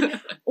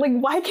 Like,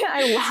 why can't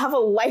I have a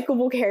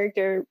likable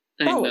character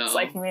that looks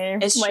like me?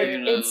 It's like,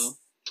 true.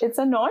 It's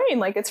annoying.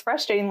 Like, it's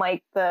frustrating.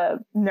 Like,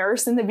 the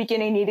nurse in the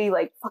beginning, Needy,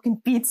 like,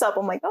 fucking beats up.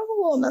 I'm like, oh,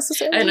 well,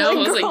 necessary. I know. I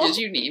was like, did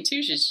you need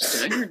to? She's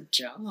just doing her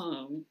job.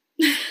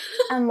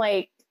 And,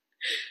 like,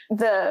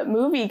 the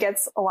movie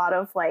gets a lot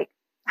of, like,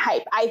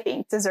 hype, I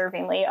think,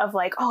 deservingly, of,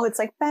 like, oh, it's,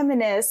 like,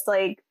 feminist.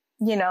 Like,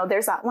 you know,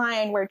 there's that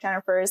line where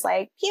Jennifer is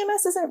like,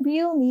 PMS isn't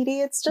real,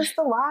 Needy. It's just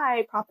a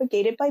lie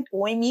propagated by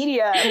boy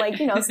media. And, like,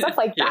 you know, stuff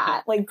like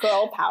that. Like,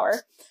 girl power.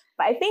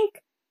 But I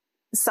think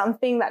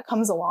something that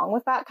comes along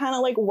with that kind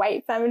of like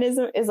white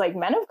feminism is like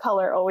men of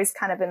color always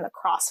kind of in the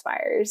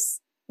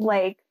crossfires.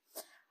 Like,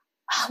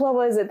 what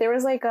was it? There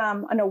was like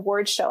an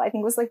award show, I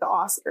think it was like the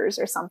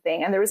Oscars or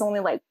something, and there was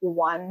only like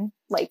one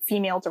like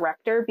female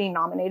director being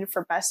nominated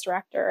for best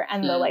director,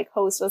 and the like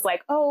host was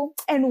like, oh,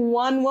 and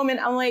one woman.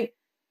 I'm like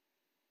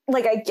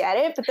I get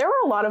it, but there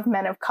were a lot of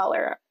men of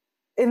color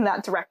in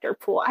that director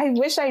pool. I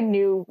wish I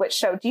knew what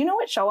show. Do you know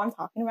what show I'm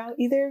talking about?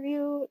 Either of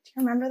you? Do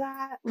you remember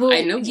that? Well,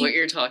 I know what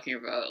you're talking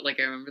about. Like,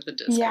 I remember the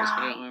discourse, but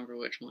I don't remember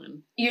which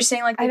one. You're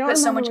saying like they put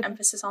so much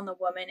emphasis on the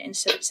woman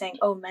instead of saying,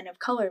 "Oh, men of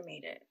color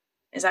made it."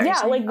 Is that what you're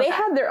saying? Like they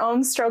had their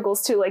own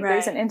struggles too. Like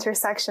there's an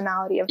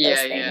intersectionality of those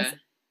things. Yeah.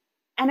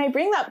 And I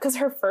bring that because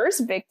her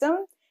first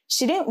victim,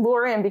 she didn't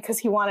lure in because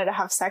he wanted to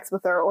have sex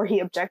with her or he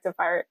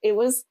objectified her. It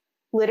was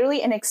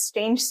literally an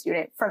exchange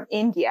student from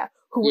India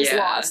who was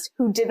lost,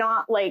 who did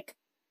not like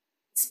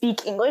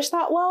speak English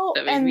that well,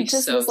 and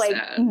just was like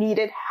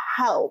needed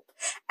help.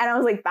 And I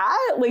was like,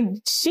 that, like,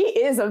 she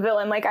is a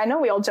villain. Like, I know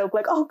we all joke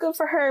like, oh, good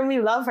for her and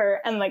we love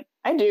her, and like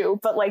I do,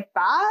 but like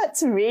that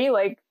to me,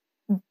 like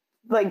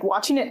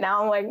watching it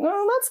now, I'm like,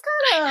 no, that's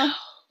kind of,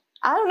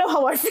 I don't know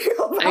how I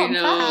feel about I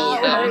know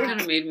that. that like, one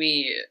kind of made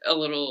me a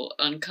little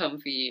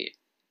uncomfy,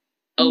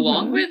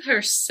 along with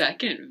her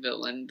second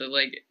villain, the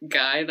like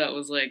guy that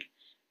was like,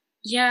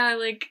 yeah,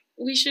 like,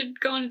 we should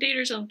go on a date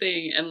or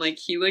something. And like,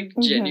 he like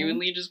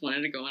genuinely just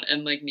wanted to go on.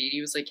 And like, Needy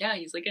was like, yeah,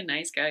 he's like a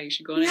nice guy. You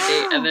should go on a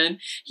date. And then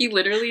he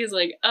literally is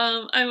like,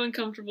 I'm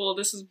uncomfortable.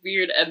 This is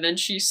weird. And then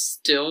she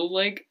still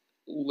like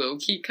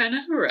low-key kind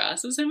of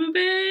harasses him a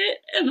bit.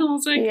 And I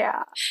was like,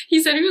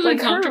 he said he was like,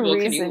 uncomfortable.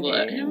 Can you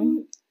let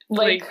him?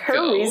 Like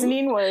her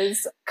reasoning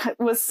was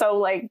so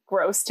like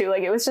gross too.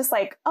 Like, it was just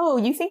like, oh,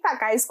 you think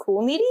that guy's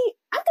cool, Needy?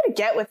 I'm gonna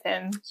get with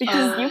him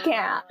because you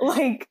can't.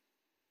 Like,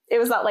 it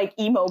was that like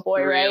emo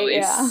boy, really,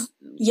 right?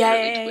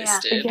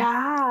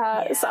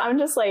 Yeah. So I'm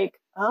just like,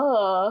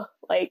 oh,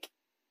 like,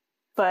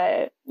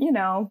 but you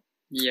know,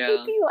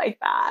 it'd be like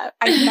that.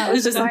 That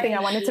was just something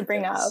I wanted to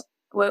bring up.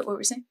 What were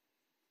you saying?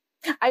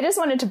 I just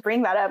wanted to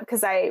bring that up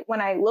because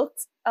when I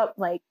looked up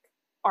like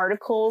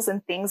articles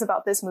and things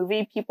about this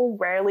movie, people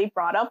rarely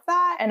brought up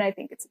that, and I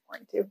think it's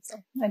important too. So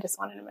I just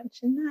wanted to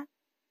mention that.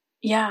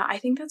 Yeah, I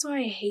think that's why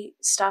I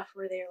hate stuff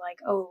where they're like,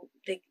 oh,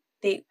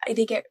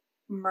 they get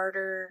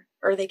murder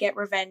or they get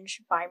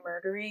revenge by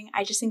murdering.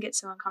 I just think it's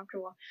so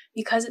uncomfortable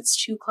because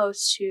it's too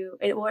close to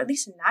it, or at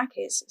least in that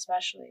case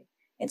especially,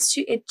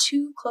 it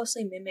too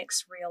closely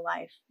mimics real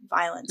life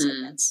violence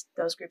against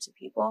those groups of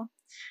people.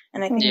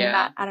 And I think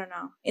that, I don't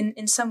know,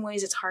 in some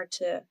ways it's hard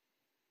to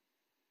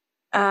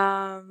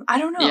I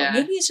don't know,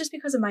 maybe it's just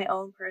because of my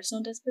own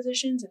personal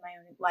dispositions and my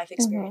own life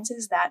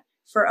experiences that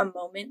for a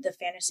moment the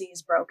fantasy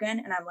is broken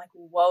and I'm like,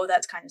 whoa,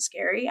 that's kind of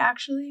scary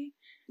actually.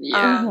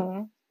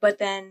 But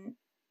then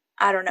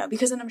I don't know,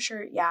 because then I'm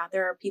sure,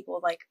 there are people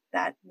like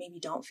that maybe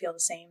don't feel the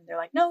same. They're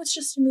like, no, it's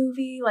just a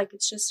movie, like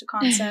it's just a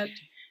concept.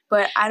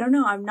 But I don't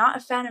know. I'm not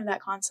a fan of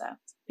that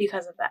concept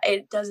because of that.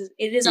 It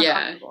is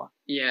uncomfortable.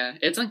 Yeah,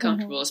 it's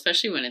uncomfortable,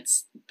 especially when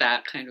it's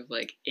that kind of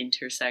like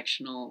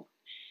intersectional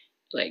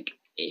like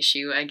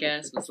issue, I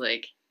guess. Was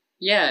like,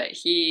 yeah,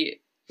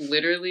 he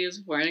literally is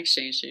a foreign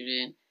exchange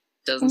student,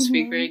 doesn't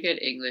speak very good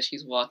English.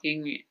 He's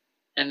walking,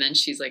 and then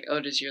she's like,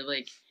 oh, does your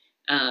like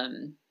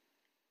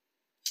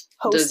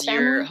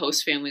your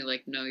host family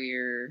like know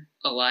you're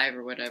alive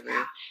or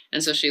whatever?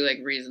 And so she like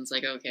reasons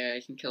like, okay,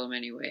 I can kill him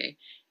anyway.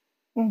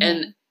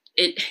 And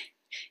it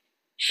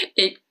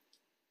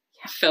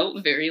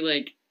felt very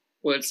like,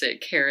 what's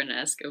it,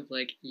 Karen-esque of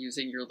like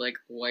using your like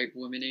white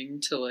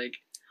womaning to like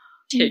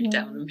take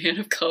down a man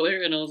of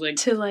color. And I was like,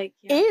 to like,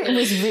 it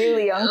was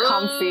really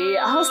uncomfy.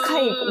 I was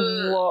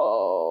like,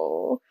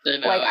 whoa.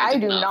 Like I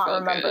do not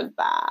remember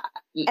that.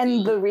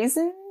 And the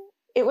reason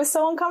it was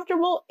so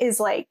uncomfortable is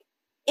like,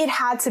 it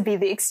had to be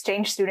the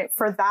exchange student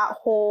for that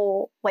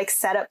whole like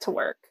setup to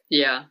work.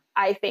 Yeah.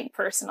 I think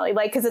personally,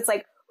 like, cause it's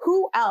like,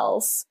 who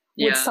else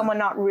would someone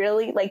not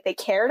really, like, they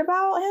cared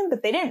about him,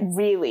 but they didn't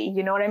really,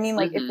 you know what I mean?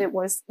 Like, if it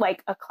was,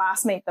 like, a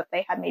classmate that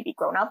they had maybe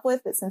grown up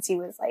with, but since he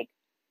was, like,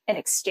 an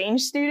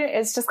exchange student,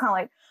 it's just kind of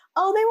like,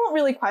 oh, they won't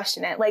really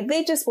question it. Like,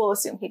 they just will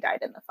assume he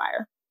died in the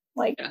fire.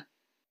 Like,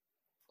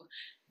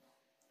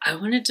 I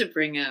wanted to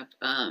bring up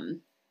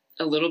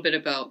a little bit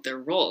about their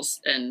roles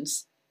and,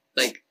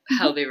 like,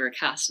 how they were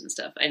cast and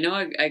stuff. I know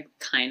I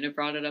kind of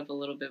brought it up a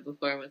little bit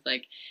before with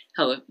like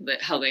how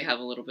they have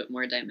a little bit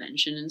more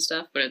dimension and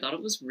stuff, but I thought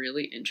it was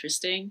really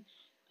interesting.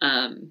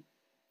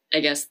 I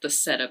guess the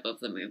setup of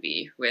the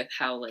movie with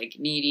how like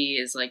Needy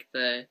is like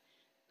the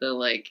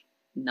like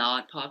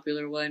not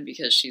popular one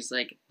because she's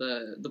like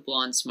the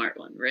blonde smart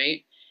one,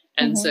 right?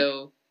 And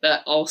so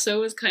that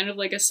also is kind of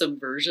like a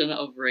subversion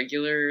of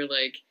regular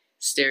like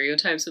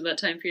stereotypes of that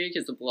time period,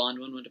 because the blonde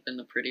one would have been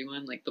the pretty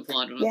one, like the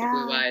blonde one with the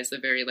blue eyes, the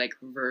very like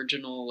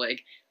virginal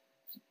like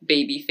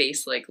baby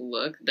face like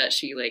look that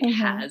she like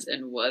has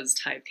and was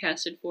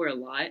typecasted for a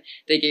lot.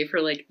 They gave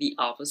her like the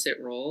opposite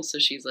role, so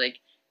she's like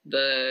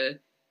the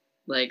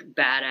like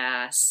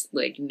badass,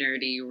 like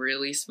nerdy,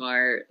 really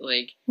smart,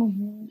 like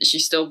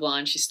she's still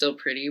blonde, she's still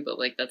pretty, but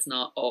like that's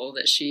not all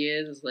that she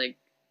is like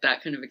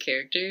that kind of a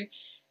character.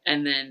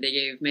 And then they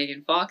gave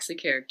Megan Fox a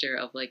character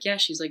of like, yeah,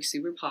 she's like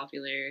super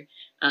popular,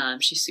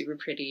 she's super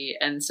pretty,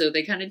 and so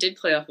they kind of did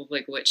play off of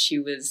like what she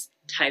was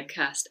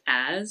typecast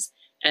as,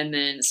 and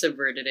then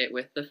subverted it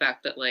with the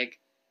fact that like,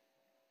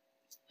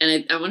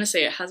 and I want to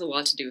say it has a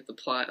lot to do with the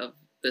plot of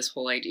this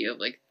whole idea of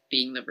like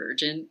being the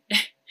virgin,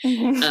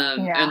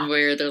 and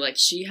where they're like,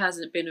 she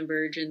hasn't been a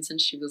virgin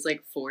since she was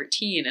like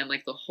 14, and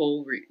like the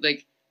whole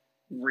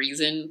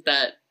reason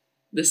that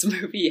this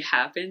movie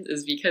happens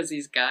is because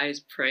these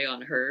guys prey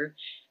on her,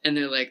 and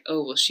they're like,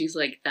 oh, well, she's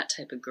like that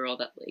type of girl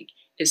that like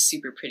is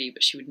super pretty,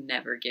 but she would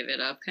never give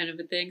it up kind of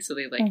a thing. So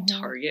they like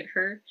target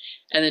her,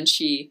 and then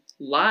she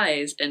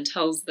lies and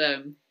tells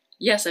them,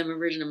 yes, I'm a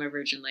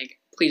virgin, like,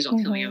 please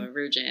don't kill me, I'm a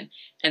virgin.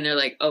 And they're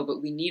like, oh,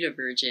 but we need a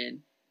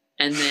virgin.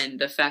 And then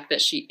the fact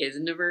that she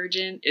isn't a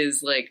virgin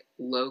is like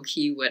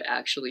low-key what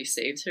actually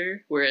saves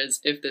her. Whereas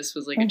if this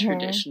was like a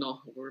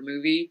traditional horror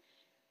movie,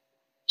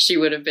 she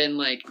would have been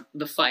like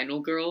the final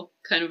girl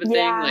kind of a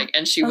thing, like,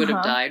 and she would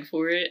have died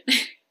for it.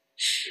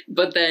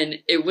 But then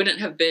it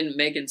wouldn't have been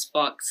Megan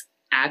Fox's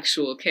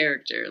actual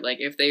character. Like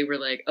if they were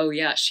like, oh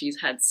yeah,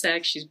 she's had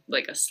sex, she's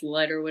like a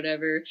slut or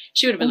whatever,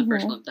 she would have been the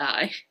first one to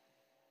die.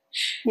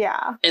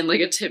 Yeah. In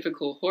like a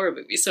typical horror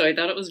movie. So I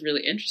thought it was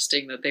really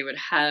interesting that they would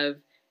have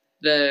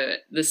the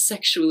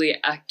sexually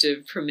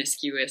active,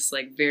 promiscuous,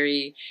 like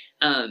very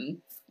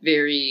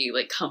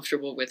like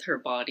comfortable with her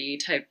body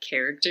type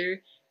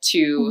character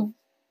to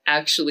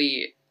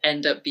actually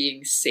end up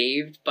being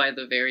saved by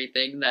the very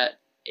thing that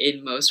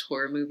in most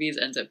horror movies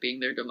ends up being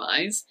their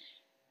demise.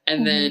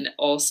 And then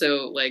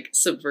also like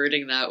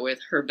subverting that with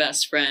her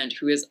best friend,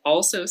 who is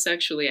also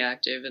sexually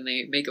active, and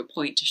they make a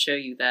point to show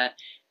you that,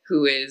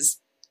 who is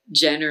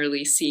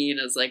generally seen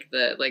as like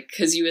the, like,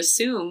 because you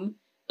assume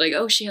like,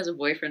 oh, she has a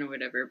boyfriend or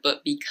whatever,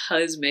 but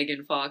because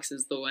Megan Fox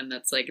is the one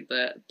that's like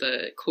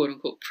the quote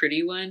unquote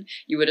pretty one,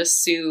 you would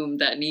assume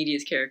that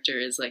Needy's character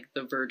is like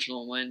the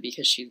virginal one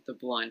because she's the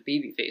blonde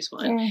baby face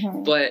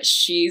one, but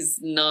she's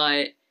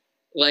not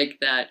like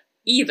that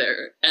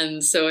either.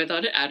 And so I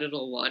thought it added a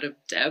lot of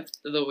depth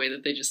to the way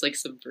that they just like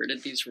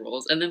subverted these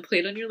roles and then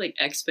played on your like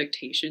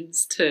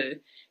expectations to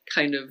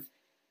kind of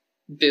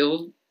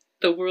build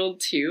the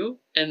world too.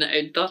 And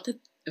I thought that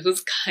it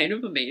was kind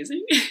of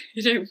amazing.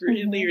 And I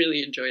really,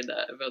 really enjoyed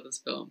that about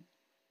this film.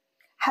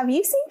 Have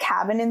you seen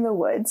Cabin in the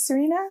Woods,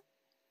 Serena?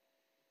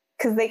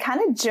 Because they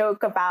kind of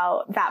joke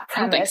about that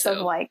premise of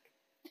like,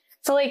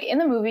 so like in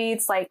the movie,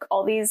 it's like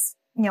all these,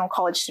 you know,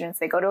 college students,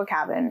 they go to a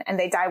cabin and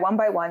they die one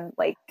by one,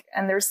 like,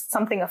 and there's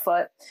something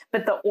afoot,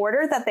 but the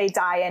order that they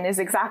die in is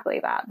exactly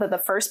that. But the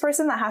first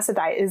person that has to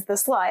die is the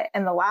slut,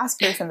 and the last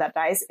person that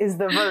dies is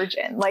the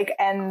virgin. Like,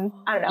 and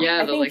I don't know.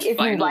 Yeah, I think like, if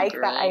you like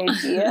girl. that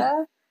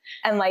idea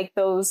and like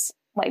those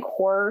like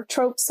horror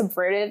tropes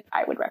subverted,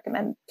 I would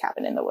recommend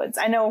Cabin in the Woods.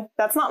 I know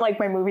that's not like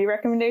my movie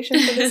recommendation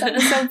for this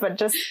episode, but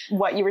just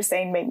what you were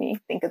saying made me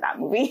think of that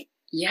movie.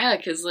 Yeah,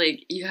 because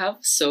like you have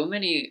so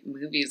many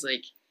movies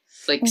like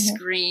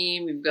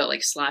Scream, you've got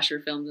like slasher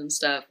films and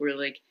stuff where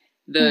like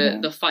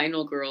the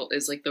final girl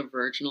is like the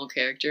virginal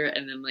character,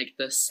 and then like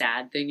the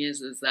sad thing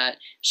is that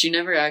she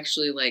never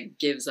actually like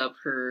gives up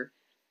her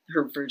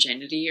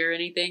virginity or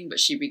anything, but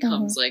she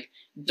becomes like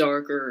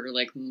darker or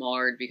like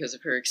marred because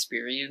of her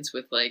experience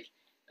with like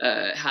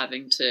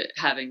having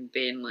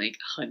been like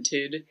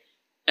hunted.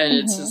 And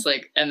it's just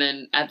like, and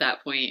then at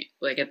that point,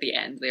 like at the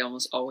end, they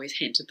almost always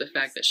hint at the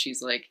fact that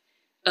she's like,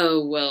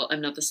 oh, well,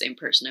 I'm not the same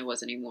person I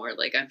was anymore.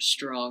 Like, I'm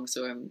strong,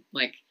 so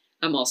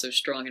I'm also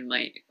strong in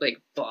my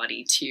like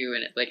body too,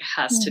 and it like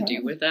has to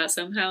do with that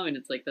somehow. And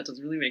it's like, that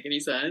doesn't really make any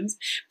sense,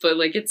 but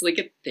like it's like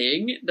a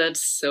thing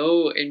that's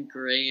so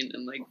ingrained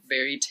and like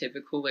very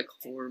typical like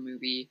horror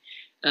movie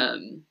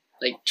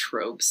like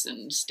tropes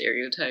and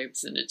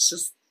stereotypes. And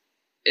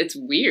it's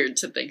weird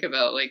to think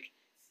about. Like,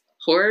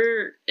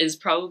 horror is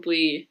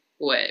probably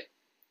what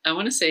I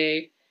want to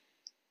say,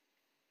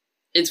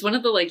 it's one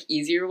of the like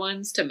easier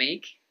ones to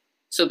make,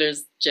 so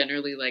there's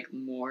generally like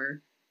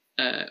more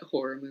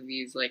horror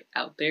movies like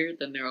out there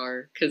than there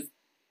are, because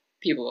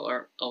people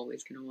are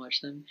always going to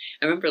watch them.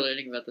 I remember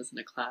learning about this in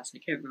a class, and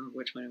I can't remember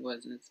which one it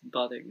was, and it's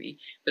bothering me,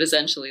 but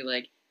essentially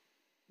like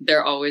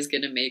they're always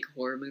going to make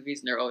horror movies,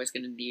 and they're always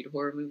going to need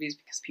horror movies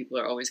because people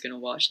are always going to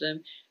watch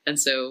them. And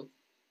so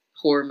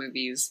horror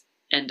movies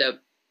end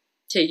up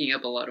taking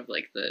up a lot of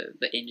like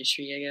the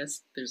industry, I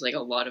guess. There's like a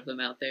lot of them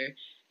out there,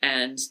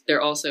 and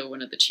they're also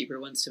one of the cheaper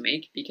ones to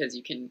make because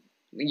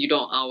you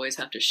don't always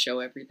have to show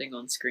everything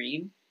on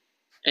screen,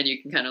 and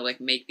you can kind of like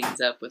make things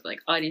up with like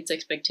audience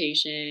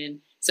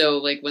expectation. So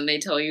like when they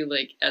tell you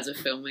like as a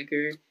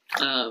filmmaker,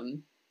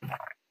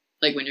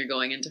 like when you're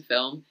going into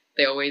film,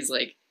 they always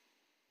like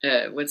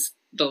what's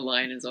the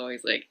line is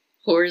always like,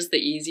 horror is the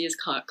easiest,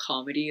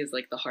 comedy is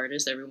like the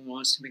hardest. Everyone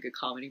wants to make a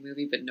comedy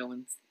movie, but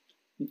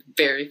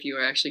very few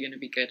are actually going to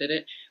be good at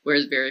it,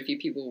 whereas very few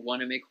people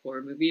want to make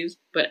horror movies,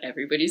 but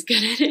everybody's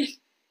good at it.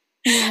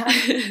 Yeah.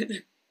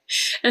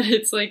 And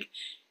it's like,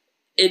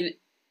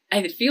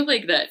 I feel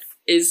like that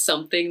is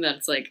something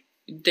that's like,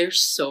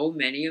 there's so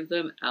many of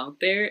them out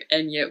there,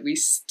 and yet we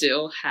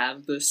still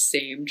have the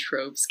same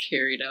tropes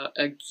carried out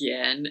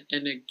again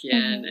and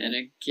again and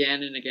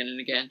again and again and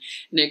again.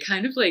 And it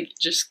kind of like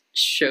just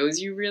shows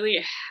you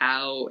really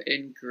how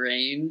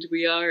ingrained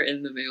we are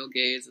in the male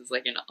gaze as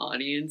like an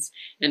audience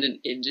and an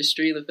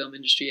industry, the film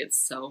industry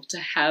itself, to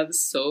have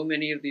so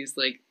many of these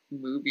like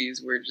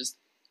movies where just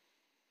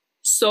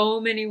so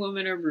many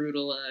women are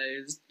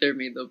brutalized. They're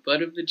made the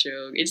butt of the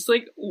joke. It's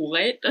like,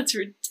 what? That's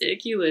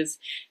ridiculous.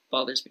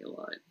 Bothers me a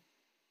lot.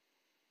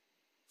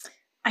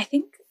 I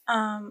think,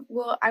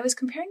 well, I was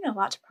comparing it a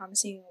lot to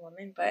Promising Young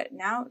Woman, but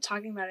now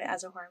talking about it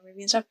as a horror movie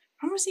and stuff,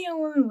 Promising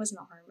Young Woman wasn't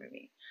a horror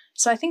movie.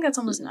 So I think that's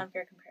almost an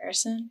unfair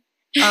comparison.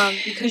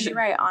 Because you're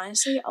right,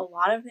 honestly, a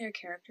lot of their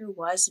character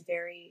was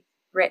very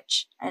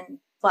rich and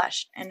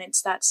fleshed, and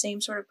it's that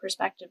same sort of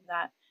perspective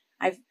that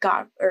I've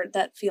got, or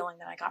that feeling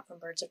that I got from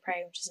Birds of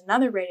Prey, which is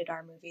another rated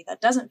R movie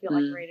that doesn't feel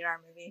like a rated R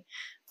movie,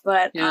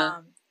 but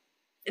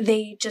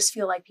they just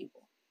feel like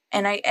people.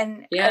 And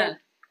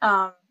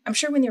I'm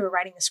sure when they were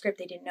writing the script,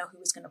 they didn't know who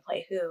was going to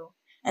play who.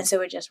 And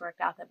so it just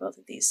worked out that both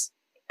of these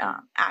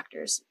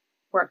actors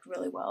worked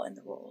really well in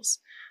the roles.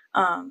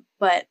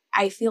 But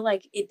I feel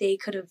like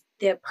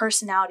their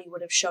personality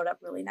would have showed up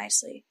really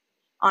nicely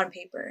on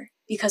paper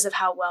because of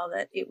how well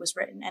that it was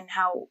written, and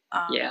how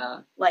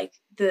like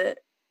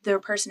their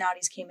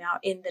personalities came out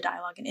in the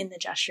dialogue and in the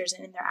gestures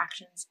and in their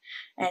actions.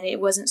 And it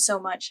wasn't so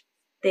much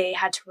they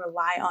had to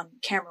rely on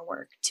camera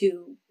work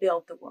to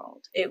build the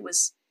world. It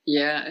was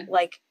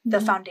like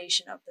the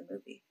foundation of the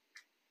movie.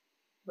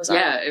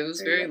 It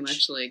was very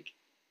much like,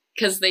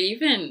 because they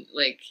even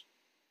like,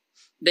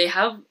 they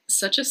have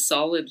such a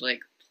solid like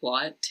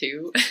plot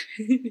too.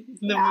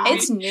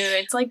 It's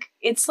new.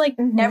 It's like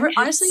never,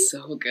 honestly,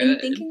 so good. In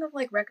thinking of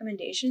like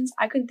recommendations,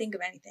 I couldn't think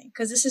of anything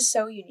because this is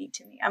so unique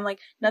to me. I'm like,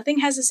 nothing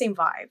has the same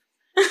vibe.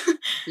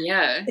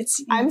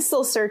 I'm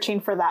still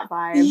searching for that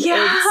vibe.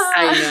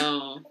 I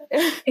know.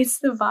 It's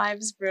the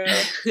vibes, bro.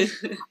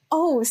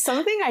 Oh,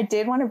 something I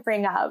did want to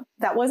bring up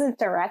that wasn't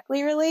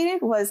directly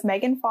related was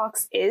Megan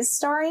Fox is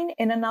starring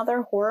in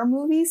another horror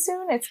movie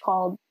soon. It's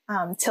called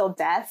Till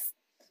Death.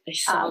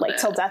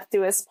 Till death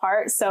do us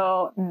part.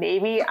 So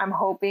maybe, I'm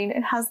hoping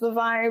it has the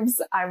vibes.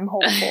 I'm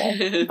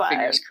hopeful,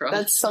 but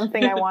that's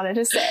something I wanted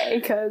to say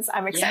because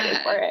I'm excited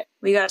for it.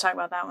 We got to talk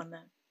about that one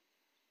then.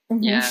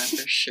 Yeah,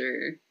 for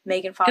sure.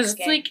 Megan Fox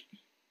gang. Like,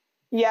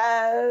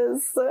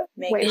 yes.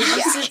 Megan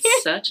Fox did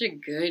such a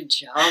good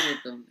job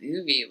with the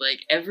movie.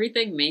 Like,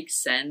 everything makes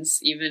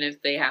sense, even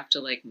if they have to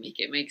like make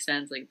it make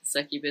sense. Like the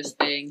succubus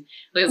thing.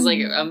 Because like,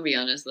 I'm gonna be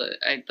honest,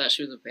 I thought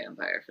she was a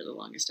vampire for the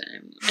longest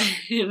time.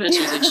 And then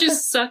she was like, she's a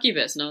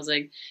succubus, and I was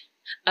like,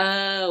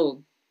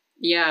 oh,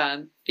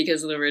 yeah,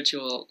 because of the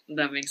ritual.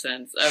 That makes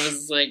sense. I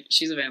was like,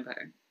 she's a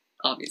vampire,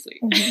 obviously.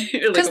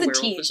 Because like the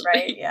teeth,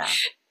 right? Yeah.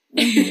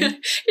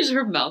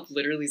 Her mouth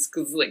literally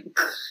goes like,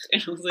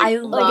 and I was like, I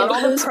Like in love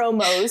all those. the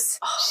promos,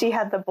 she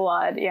had the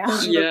blood. Yeah.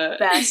 Those are the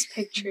best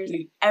pictures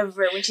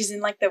ever when she's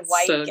in like the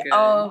white. So good.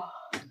 Oh,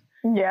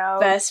 Yeah.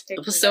 best It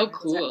pictures. was so ever.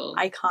 Those are cool.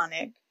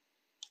 iconic.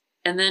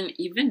 And then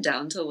even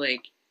down to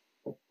like,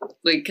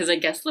 because I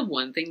guess the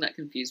one thing that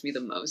confused me the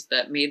most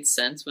that made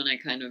sense when I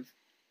kind of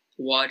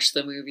watched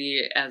the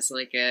movie as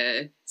like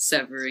a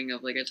severing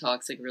of like a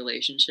toxic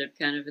relationship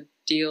kind of a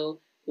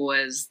deal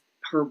was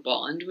her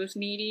bond with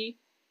Needy.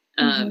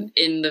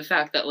 In the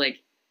fact that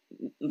like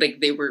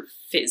they were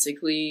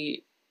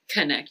physically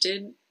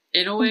connected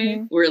in a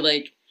way where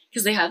like,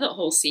 because they have that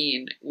whole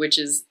scene which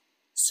is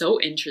so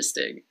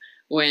interesting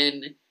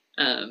when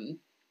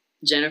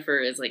Jennifer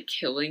is like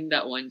killing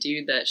that one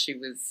dude that she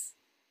was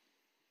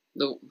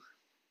the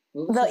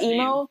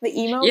emo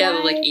yeah, the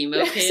like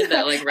emo kid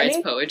that like writes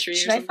poetry or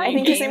something. I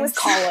think his name was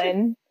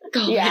Colin.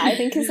 Yeah, I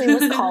think his name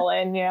was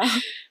Colin. Yeah,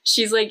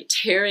 she's like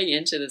tearing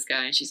into this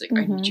guy and she's like,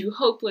 aren't you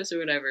hopeless or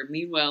whatever?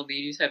 Meanwhile,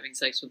 Needy's having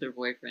sex with her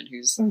boyfriend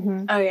who's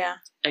Oh yeah,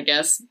 I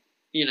guess,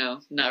 you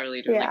know, not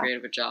really doing that great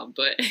of a job,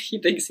 but he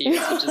thinks he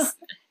is, which is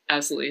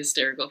absolutely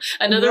hysterical.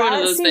 Another one of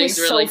those things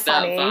where like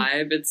funny. That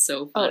vibe, it's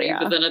so funny.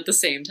 But then at the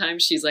same time,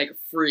 she's like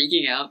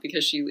freaking out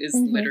because she is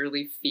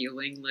literally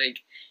feeling like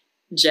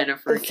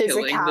Jennifer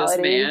killing this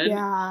man.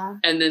 Yeah.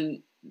 And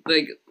then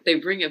like they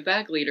bring it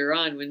back later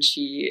on when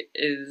she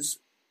is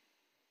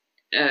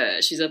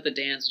she's at the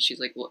dance and she's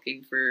like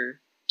looking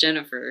for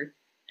Jennifer.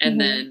 And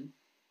then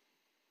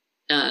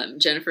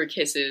Jennifer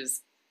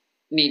kisses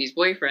Needy's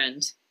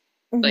boyfriend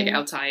like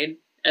outside,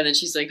 and then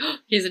she's like, oh,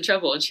 he's in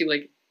trouble, and she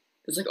like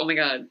it's like, oh my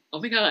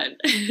god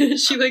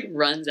she like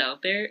runs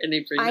out there and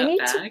they bring that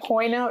back. I need to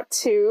point out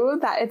too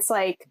that it's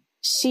like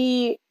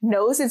she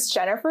knows it's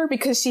Jennifer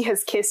because she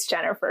has kissed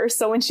Jennifer.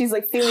 So when she's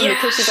like feeling the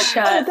kiss, she's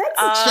like, oh,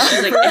 that's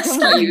Jennifer. Like, excuse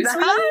me.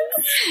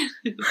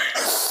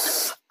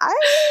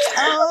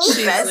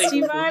 She's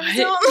bestie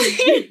vibes.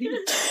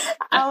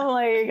 I'm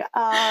like,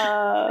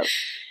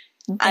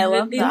 I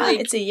love that. Like,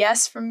 it's a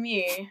yes from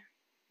me.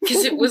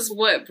 Because it was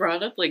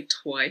brought up like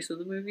twice in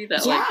the movie,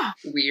 that like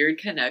weird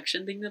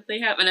connection thing that they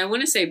have. And I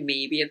want to say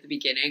maybe at the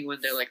beginning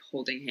when they're like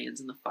holding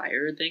hands in the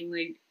fire thing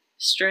like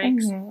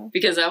strikes.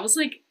 Because I was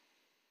like,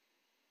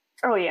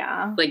 oh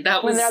yeah, like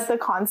that was when they're at the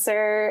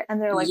concert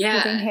and they're like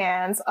holding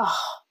hands. Oh,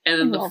 and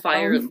then the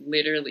fire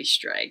literally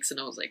strikes, and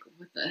I was like,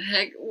 what the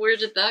heck? Where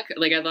did that go?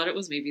 Like I thought it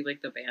was maybe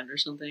like the band or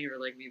something, or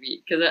like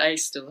maybe because I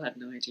still had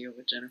no idea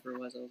what Jennifer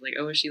was. I was like,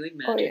 oh, is she like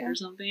magic or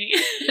something?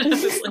 I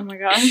was like, oh my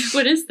god,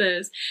 what is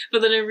this?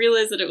 But then I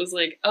realized that it was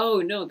like,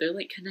 oh no, they're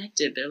like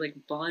connected, they're like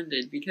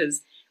bonded,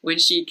 because when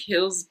she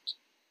kills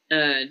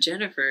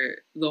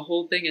Jennifer, the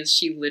whole thing is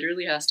she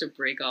literally has to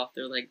break off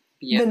their like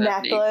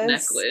BFF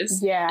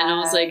necklace. Yeah. And I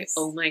was like,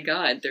 oh my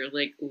god, they're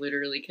like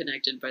literally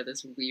connected by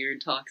this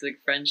weird toxic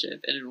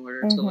friendship, and in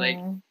order to like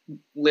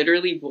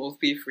literally both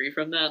be free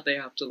from that, they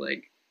have to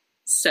like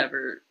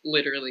sever,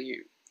 literally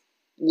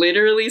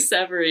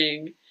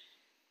severing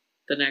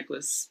the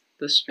necklace,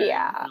 the string.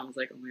 And I was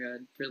like, oh my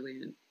god,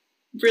 brilliant.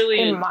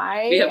 In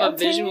my we have a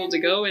visual to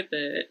go with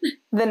it.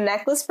 The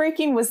necklace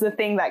breaking was the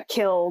thing that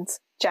killed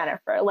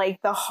Jennifer.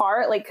 Like the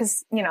heart, like,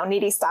 because you know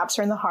Needy stabs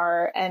her in the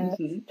heart, and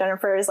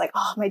Jennifer is like,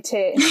 oh, my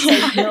tit.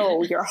 Like,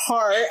 no, your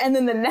heart. And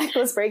then the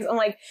necklace breaks. I'm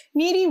like,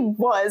 Needy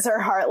was her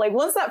heart. Like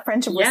once that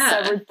friendship was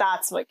severed,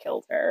 that's what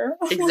killed her.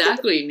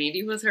 Exactly.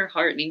 Needy was her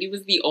heart. Needy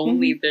was the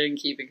only thing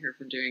keeping her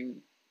from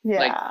doing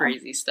like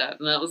crazy stuff.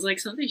 And that was like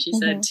something she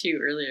said too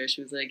earlier.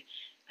 She was like,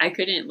 I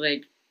couldn't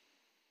like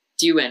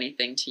do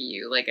anything to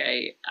you. Like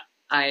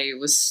I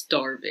was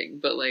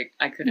starving, but like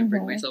I couldn't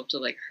bring myself to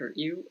like hurt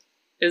you,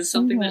 is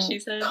something that she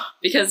said.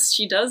 Because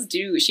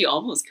she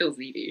almost kills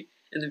Needy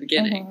in the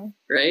beginning,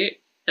 right?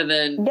 And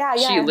then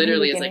she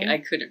literally is like, I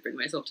couldn't bring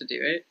myself to do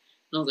it.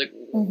 And I was like,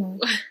 whoa.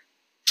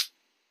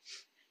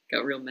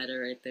 Got real meta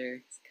right there.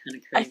 It's kind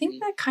of crazy. I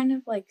think that kind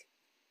of like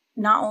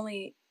not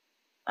only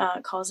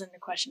calls into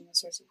question those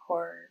sorts of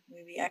horror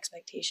movie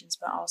expectations,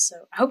 but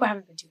also, I hope I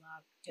haven't been too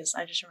loud because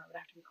I just remembered I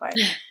have to be quiet.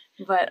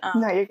 But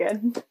no, you're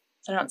good.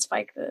 So I don't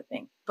spike the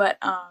thing. But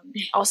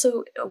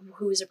also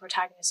who is the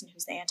protagonist and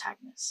who's the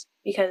antagonist?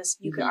 Because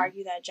you could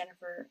argue that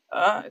Jennifer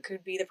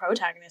could be the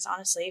protagonist,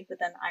 honestly, but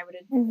then I would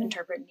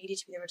interpret Needy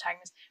to be the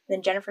protagonist. But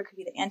then Jennifer could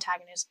be the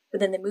antagonist, but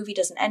then the movie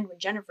doesn't end when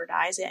Jennifer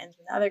dies, it ends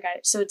when the other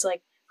guy. So it's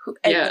like,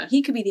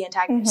 he could be the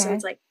antagonist. So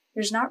it's like,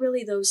 there's not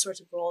really those sorts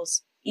of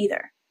roles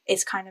either.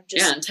 It's kind of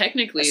just and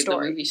technically the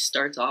movie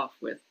starts off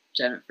with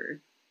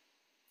Jennifer.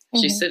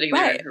 She's sitting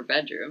there in her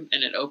bedroom,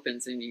 and it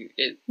opens, and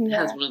it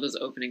has one of those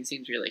opening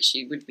scenes where you're like,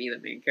 she would be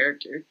the main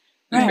character.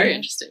 It's very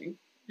interesting.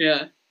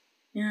 Yeah.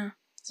 Yeah.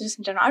 So just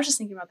in general, I was just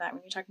thinking about that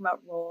when you're talking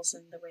about roles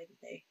and the way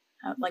that they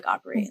like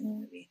operate in the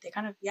movie. They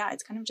kind of,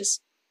 it's kind of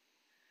just,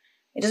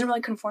 it doesn't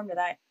really conform to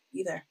that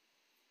either.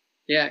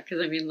 Yeah, because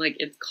I mean, like,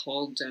 it's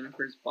called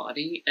Jennifer's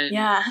Body, and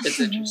it's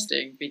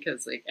interesting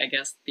because, like, I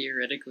guess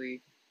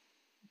theoretically,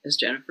 is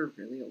Jennifer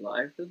really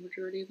alive for the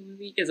majority of the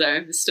movie? Because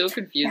I'm still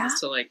confused as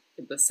to, like,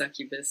 the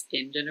succubus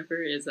in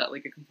Jennifer. Is that,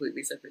 like, a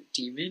completely separate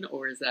demon,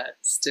 or is that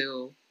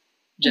still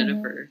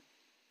Jennifer?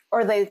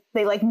 or they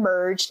like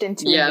merged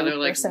into a new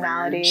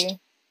personality.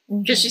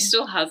 Because she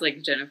still has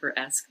like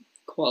Jennifer-esque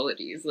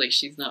qualities. Like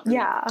she's not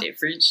really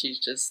different. She's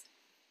just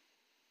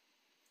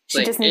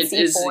she just needs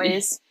to eat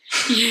boys.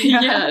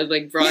 Yeah,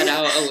 like brought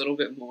out a little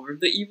bit more of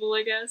the evil,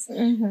 I guess.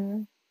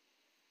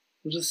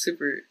 Which is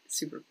super,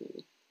 super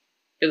cool.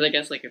 Because I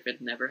guess like if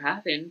it never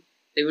happened,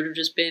 they would have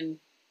just been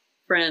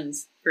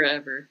friends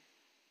forever.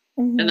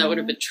 And that would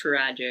have been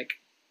tragic.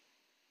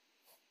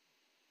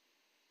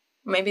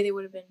 Maybe they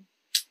would have been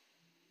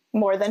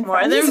more than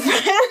friends.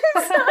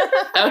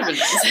 That would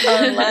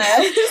have been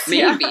nice.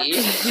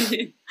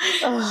 Maybe.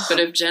 But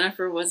if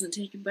Jennifer wasn't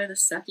taken by the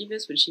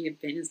succubus, would she have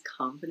been as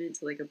confident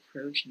to like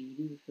approach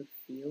Needy with her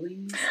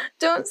feelings?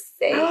 Don't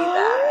say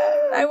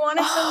that. I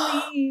wanted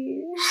to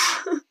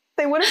leave.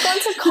 They would have gone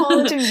to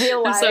college and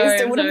realized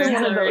it would have been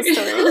one of those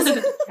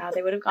stories. Yeah,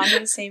 they would have gone to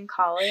the same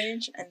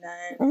college and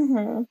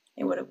then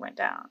it would have went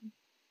down.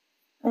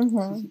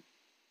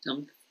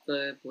 Dumped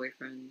the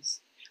boyfriends.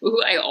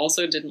 Who I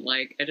also didn't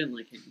like. I didn't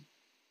like him.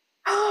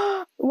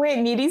 Wait,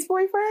 Needy's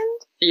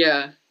boyfriend?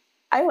 Yeah.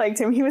 I liked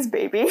him. He was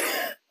baby.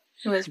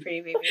 He was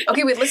pretty baby.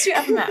 Okay, wait, let's do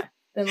FMF.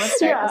 Then let's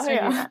start.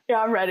 Yeah,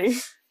 I'm ready.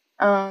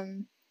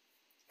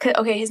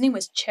 Okay, his name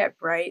was Chip,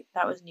 right?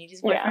 That was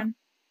Needy's boyfriend?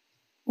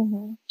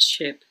 Yeah.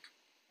 Chip.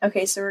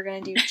 Okay, so we're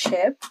going to do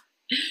Chip.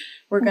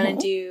 We're going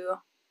to do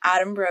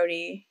Adam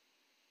Brody,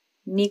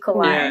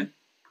 Nikolai,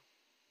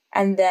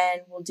 and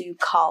then we'll do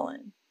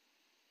Colin.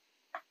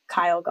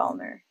 Kyle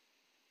Gallner.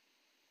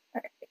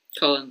 Right.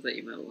 Colin's the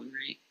emo one,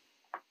 right?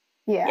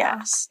 Yeah.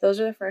 Yes, those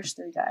are the first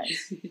three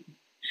guys.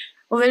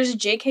 Well, there's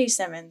J.K.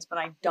 Simmons, but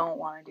I don't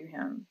want to do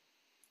him.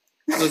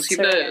 Was he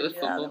the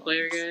football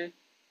player guy?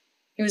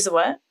 He was the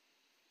what?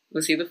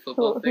 Was he the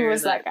football player? Who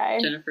was that guy?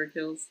 Jennifer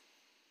kills?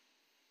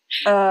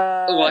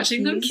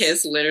 Watching them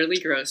kiss literally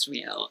grossed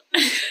me out.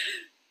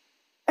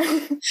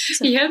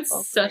 He had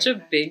such a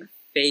big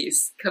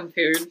face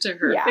compared to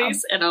her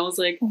face, and I was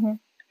like,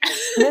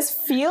 this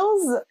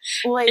feels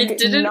like it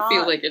didn't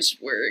feel like it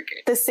should work.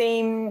 The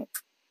same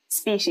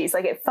species,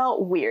 like it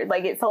felt weird,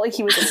 like it felt like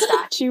he was a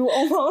statue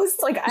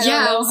almost. Like I don't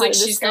know. I was like,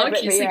 she's not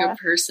kissing a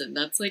person.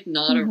 That's like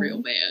not a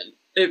real man.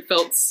 It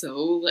felt so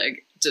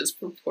like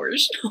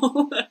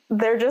disproportional.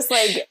 They're just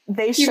like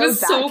they he showed was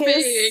that so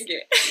kiss,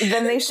 big.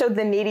 then they showed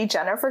the Needy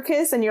Jennifer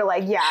kiss, and you're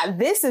like, yeah,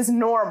 this is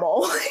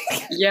normal.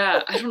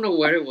 Yeah, I don't know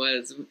what it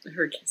was.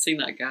 Her kissing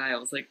that guy, I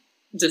was like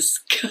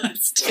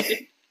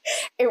disgusted.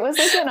 It was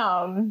like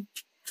an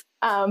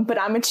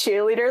but I'm a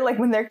cheerleader. Like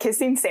when they're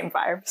kissing, same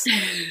vibes.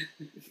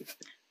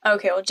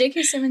 Okay, well,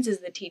 J.K. Simmons is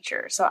the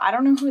teacher, so I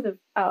don't know who the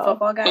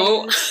football guy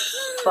is,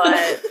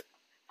 but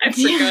I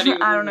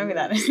don't know who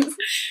that is.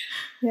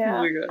 Yeah.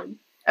 Oh my god.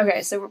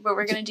 Okay, so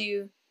we're gonna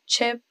do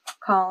Chip,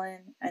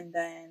 Colin, and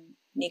then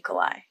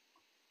Nikolai.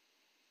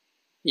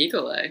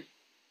 The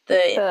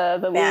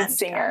lead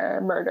singer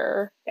guy.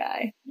 Murder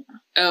guy. Yeah.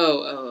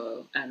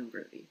 Oh, Adam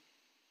Brody.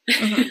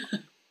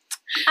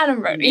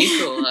 Adam Brody.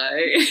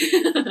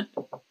 Nikolai.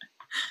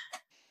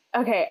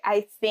 Okay,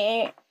 I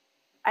think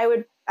I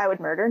would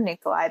murder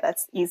Nikolai.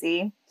 That's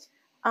easy.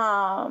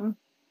 I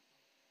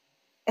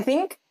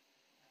think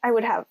I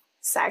would have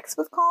sex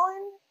with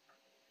Colin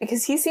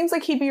because he seems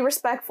like he'd be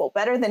respectful,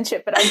 better than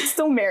Chip, but I'd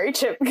still marry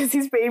Chip because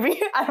he's baby.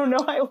 I don't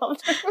know. I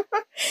loved him.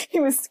 He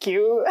was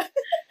cute.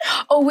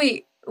 Oh,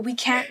 wait. We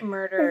can't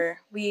murder.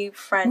 We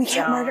friend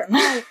zone.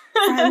 Murder.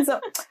 Friend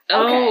zone. Okay.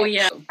 Oh,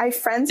 yeah. I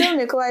friend zone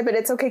Nikolai, but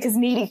it's okay because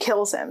Needy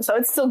kills him, so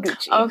it's still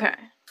Gucci. Okay.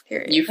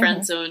 Period. You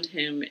friend zoned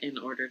him in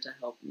order to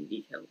help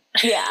Needy kill him.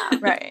 Yeah.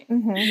 Right.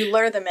 You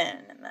lure them in,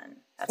 and then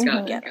that's how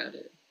you get Got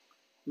it.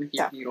 With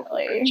your beautiful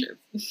friendship.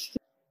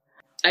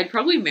 I'd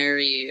probably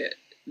marry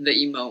the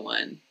emo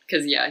one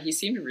because he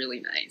seemed really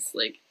nice,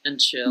 like and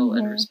chill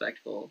and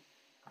respectful.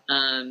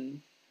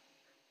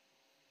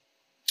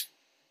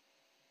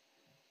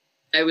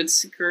 I would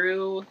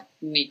screw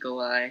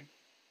Nikolai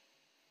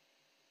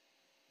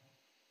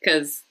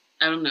because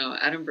I don't know.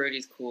 Adam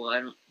Brody's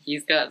cool.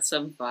 He's got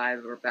some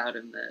vibe about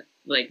him that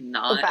like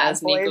not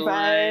as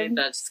Nikolai. Vibe.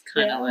 That's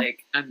kind of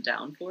like I'm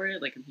down for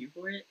it. Like I'm here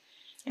for it.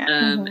 Yeah.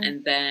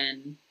 And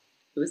then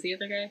who was the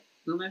other guy?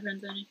 Who am I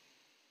friends on?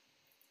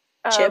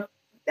 Chip.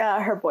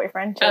 Her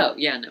boyfriend. Chip. Oh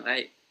yeah, no,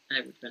 I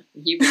would friend.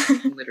 He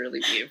would literally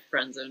be a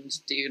friend zoned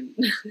dude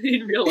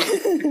in real life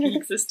if he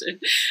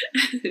existed.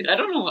 I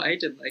don't know why I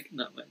didn't like him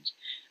that much.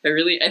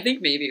 I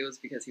think maybe it was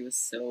because he was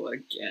so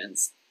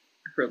against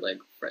her like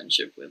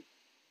friendship with.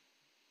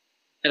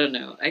 I don't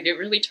know. I get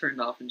really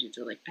turned off when dudes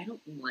are like, I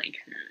don't like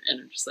her,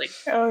 and I'm just like,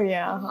 oh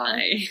yeah,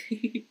 why?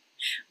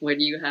 What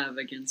do you have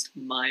against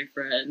my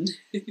friend?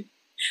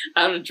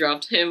 I would have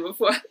dropped him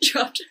before I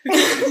dropped her.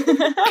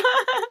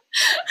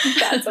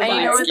 That's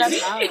I know that's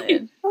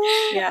valid.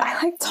 Yeah,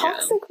 I like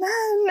toxic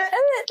men.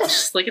 It's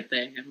just like a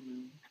thing. I don't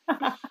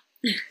know.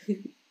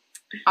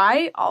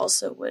 I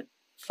also would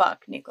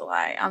fuck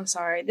Nikolai. I'm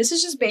sorry. This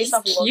is just based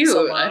off looks cute.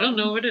 alone. I don't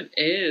know what it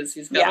is.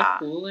 He's got a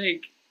cool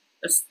like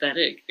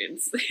aesthetic.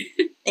 It's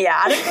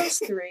out of those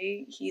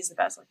three, he's the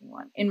best looking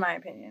one, in my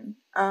opinion.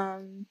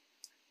 And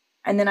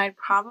then I'd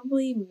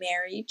probably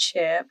marry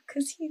Chip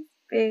because he's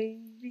baby.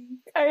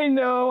 I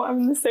know,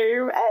 I'm the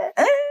same.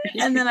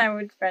 And then I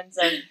would friend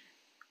zone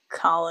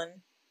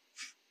Colin.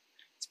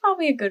 He's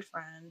probably a good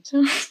friend.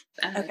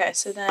 Okay,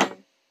 so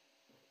then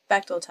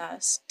Bechdel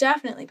test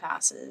definitely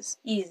passes.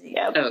 Easy.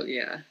 Yep. Oh,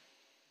 yeah.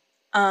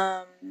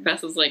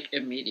 Passes, like,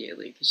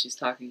 immediately, because she's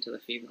talking to the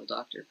female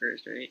doctor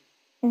first, right?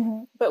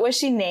 Mm-hmm. But was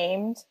she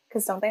named?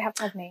 Because don't they have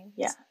to have names?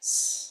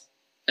 Yes.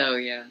 Oh,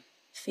 yeah.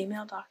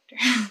 Female doctor.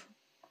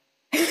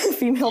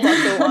 Female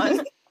doctor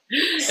 1.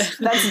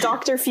 That's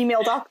Dr.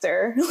 Female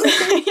Doctor.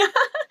 Yeah.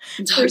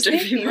 First name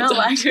female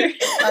doctor.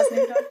 Last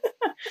name doctor.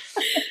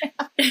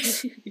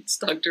 It's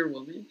Dr.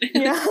 Woman.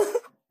 Yeah.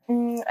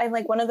 And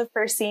like one of the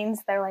first scenes,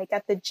 they're like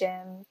at the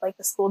gym, like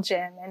the school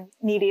gym, and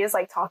Needy is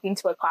like talking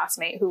to a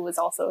classmate who was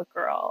also a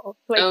girl.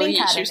 Who I think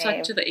had she was a name.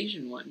 talking to the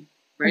Asian one,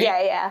 right?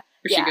 Yeah, yeah.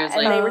 Where she goes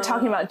and like, they were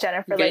talking about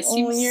Jennifer, you like, guys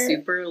seem you're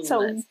super so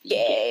lesbian.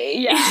 gay.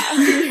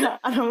 Yeah.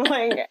 And I'm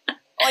like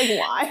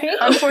why?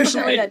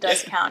 Unfortunately, that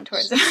does count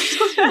towards it.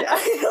 Yeah,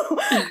 I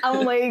know.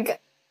 I'm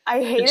like,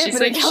 I hate it, She's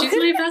but like, she's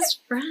my best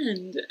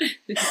friend.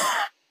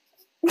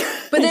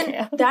 But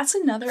then that's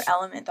another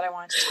element that I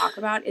wanted to talk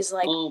about is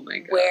like, oh my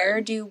God, where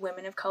do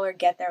women of color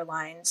get their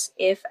lines,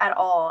 if at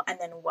all, and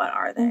then what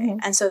are they? Mm-hmm.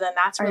 And so then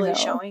that's really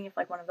showing if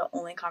like one of the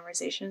only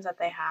conversations that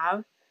they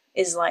have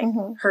is like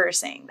her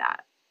saying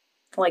that.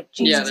 Like,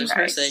 Jesus there's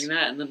Christ. her saying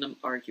that, and then them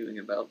arguing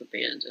about the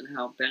band and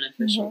how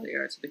beneficial they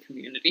are to the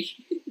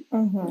community.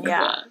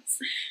 Yeah.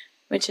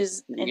 Which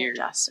is an Weird.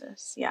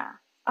 injustice. Yeah.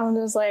 I'm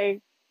just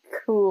like,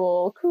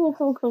 cool.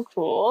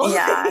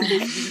 Yeah.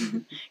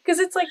 Because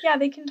it's like, yeah,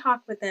 they can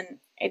talk, but then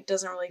it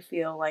doesn't really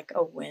feel like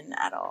a win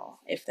at all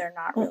if they're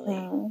not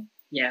really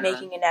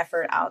making an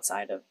effort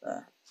outside of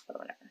the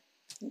whatever.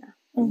 Yeah.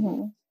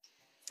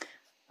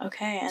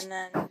 Okay, and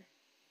then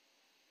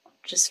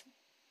just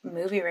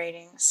movie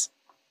ratings.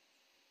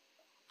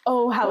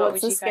 Oh,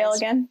 what's the scale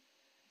again?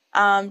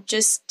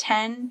 Just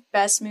 10,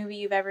 best movie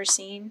you've ever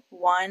seen.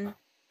 1,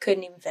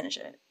 couldn't even finish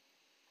it.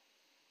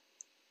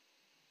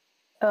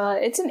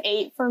 It's an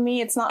 8 for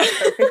me. It's not a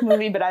perfect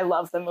movie, but I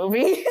love the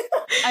movie.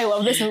 I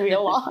love this movie a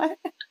lot.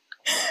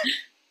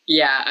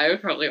 Yeah, I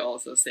would probably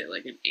also say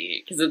like an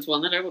 8, because it's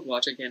one that I would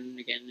watch again and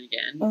again and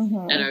again,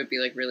 and I would be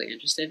like really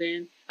interested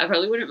in. I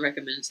probably wouldn't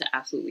recommend it to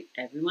absolutely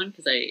everyone,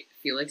 because I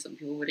feel like some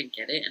people wouldn't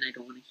get it, and I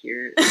don't want to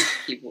hear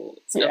people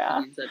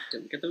opinions that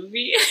don't get the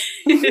movie.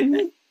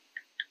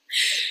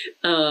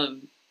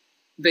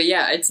 But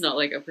yeah, it's not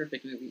like a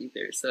perfect movie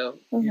either, so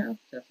yeah,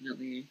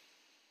 definitely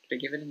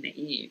gonna give it an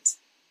 8.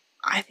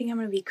 I think I'm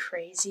gonna be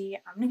crazy.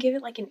 I'm gonna give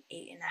it like an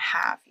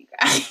 8.5, you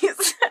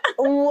guys.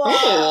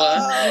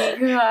 Whoa!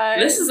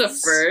 This is a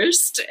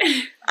first.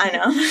 I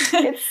know.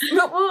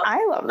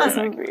 I love this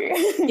movie.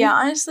 Yeah,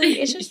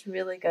 honestly, it's just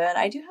really good.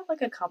 I do have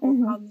like a couple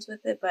problems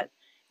with it, but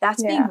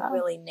that's being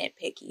really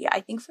nitpicky. I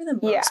think for the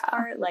most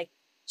part, like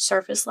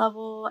surface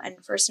level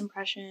and first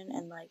impression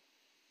and like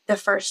the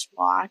first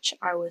watch,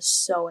 I was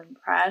so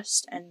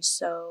impressed and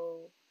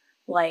so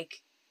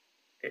like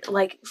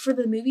for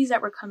the movies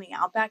that were coming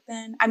out back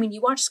then, I mean,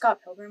 you watch Scott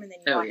Pilgrim and then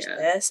you watch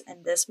this,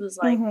 and this was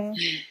like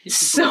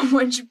so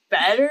much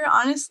better,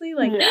 honestly.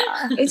 Like,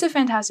 it's a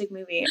fantastic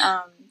movie.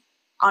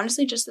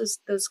 Honestly, just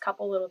those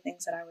couple little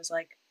things that I was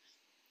like,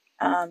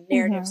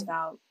 narratives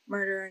about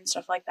murder and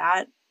stuff like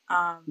that.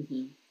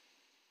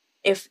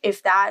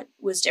 If that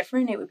was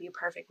different, it would be a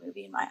perfect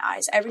movie in my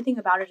eyes. Everything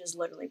about it is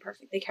literally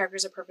perfect. The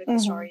characters are perfect. The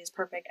story is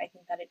perfect. I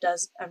think that it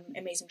does an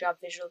amazing job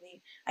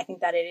visually. I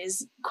think that it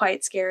is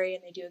quite scary,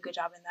 and they do a good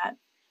job in that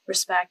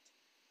respect.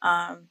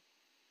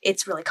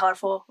 It's really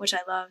colorful, which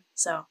I love.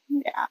 So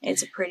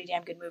it's a pretty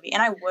damn good movie,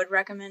 and I would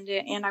recommend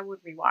it, and I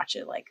would rewatch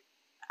it like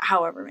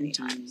however many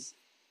times.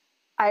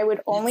 I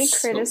would only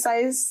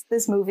criticize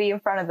this movie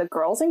in front of the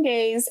girls and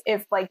gays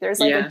if like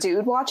there's like a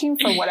dude watching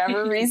for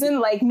whatever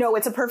reason. Like, no,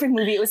 it's a perfect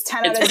movie. It was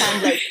 10 out of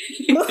 10. Like,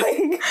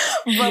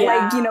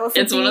 like, you know, if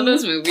it's one of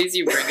those movies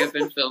you bring up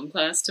in film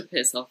class to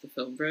piss off the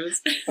film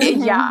bros.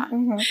 Exactly.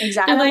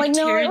 And like, like,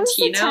 no,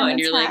 Tarantino, and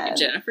you're like,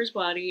 Jennifer's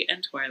Body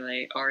and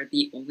Twilight are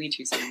the only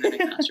two cinematic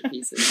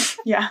masterpieces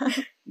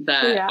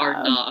that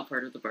are not a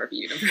part of the Barbie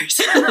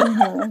universe.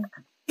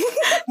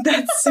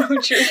 That's so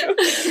true.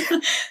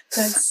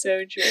 That's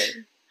so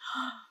true.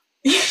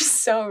 You're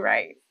so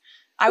right.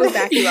 I would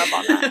back you up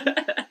on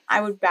that.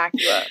 I would back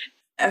you up.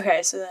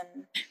 Okay, so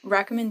then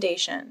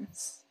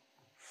recommendations.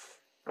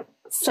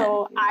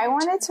 So I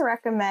wanted to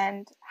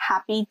recommend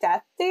Happy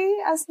Death Day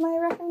as my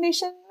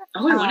recommendation.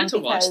 Oh, I wanted to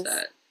watch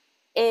that.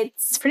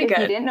 It's pretty good.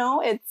 If you didn't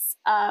know, it's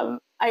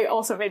I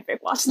also made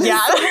Vic watch this. Yeah.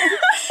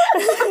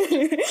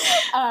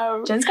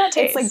 Jen's got taste.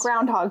 It's like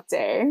Groundhog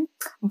Day,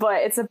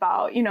 but it's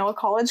about, you know, a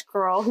college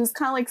girl who's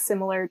kind of like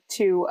similar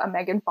to a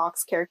Megan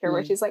Fox character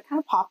where she's like kind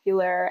of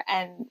popular,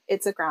 and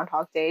it's a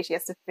Groundhog Day. She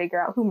has to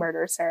figure out who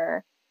murders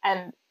her.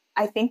 And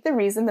I think the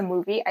reason the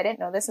movie, I didn't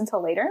know this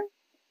until later,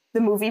 the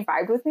movie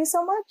vibed with me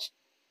so much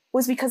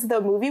was because the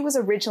movie was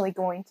originally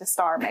going to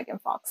star Megan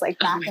Fox, like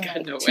back in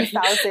like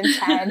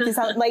 2010,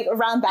 like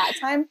around that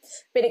time.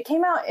 But it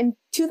came out in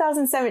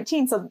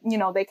 2017, so, you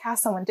know, they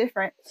cast someone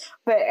different.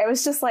 But it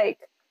was just like,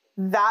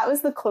 that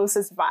was the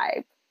closest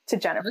vibe to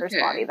Jennifer's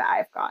Body that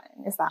I've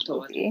gotten is that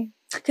movie.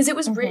 Because it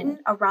was written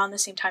around the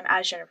same time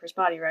as Jennifer's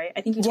Body, right?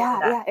 I think you told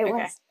me that. Yeah, it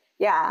was.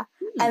 Yeah.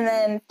 And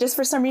then just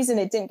for some reason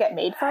it didn't get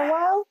made for a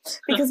while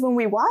because when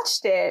we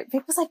watched it,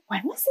 Vic was like,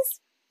 when was this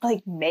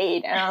like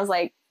made? And I was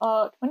like,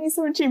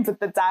 2017, but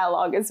the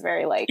dialogue is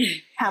very like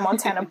Hannah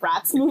Montana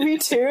Bratz movie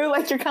too.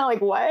 Like you're kind of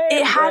like, what?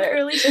 It had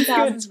early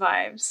 2000s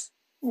vibes.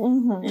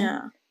 Mm-hmm.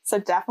 Yeah. So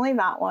definitely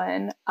that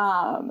one.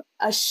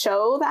 A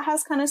show that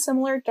has kind of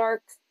similar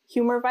dark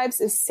humor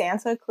vibes is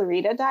Santa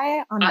Clarita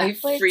Diet on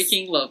Netflix. I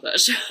freaking love that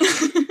show.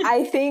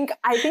 I think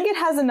it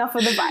has enough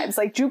of the vibes.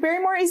 Like Drew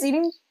Barrymore is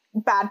eating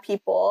bad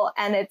people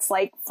and it's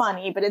like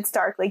funny, but it's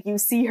dark. Like you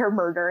see her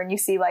murder and you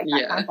see like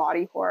that kind of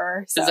body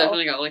horror. So it's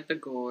definitely got like the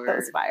gore.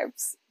 Those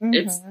vibes. Mm-hmm.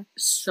 It's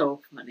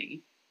so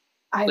funny.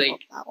 I love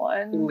that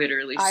one.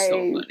 Literally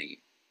so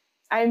funny.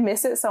 I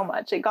miss it so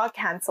much. It got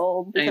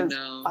canceled because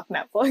fuck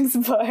Netflix,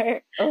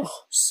 but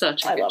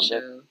such a good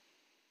show.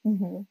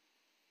 Mm-hmm.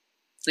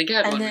 I think I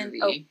had one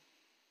movie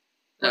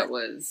that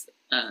was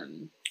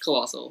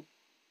Colossal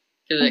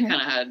because it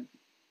kind of had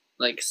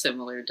like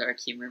similar dark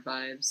humor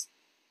vibes.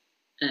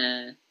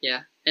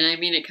 Yeah, and I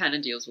mean it kind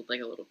of deals with like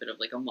a little bit of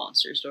like a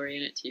monster story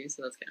in it too,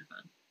 so that's kind of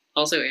fun.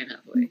 Also Anne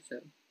Hathaway, so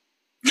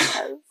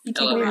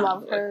we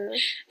love her.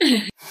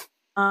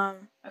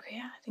 Okay,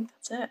 yeah, I think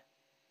that's it.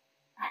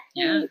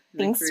 Yeah,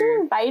 thanks for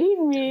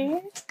inviting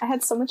me. I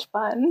had so much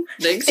fun.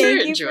 Thanks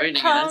for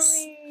joining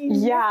us.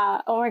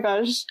 Yeah. Oh my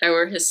gosh.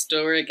 Our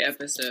historic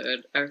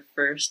episode, our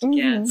first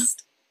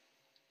guest.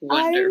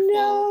 Wonderful. I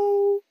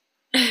know.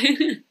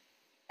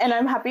 And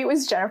I'm happy it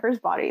was Jennifer's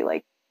Body.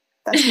 Like,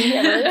 best movie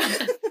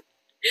ever.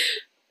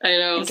 I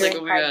know. I was like,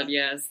 oh my god,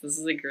 yes, this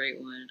is a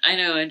great one. I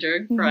know. And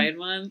during Pride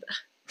Month,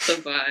 the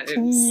vibes.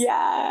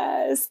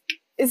 Yes.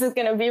 Is it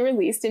going to be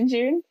released in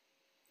June?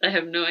 I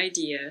have no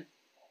idea.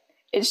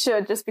 It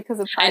should, just because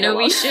of Pride. I know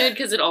we should,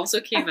 because it also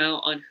came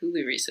out on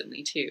Hulu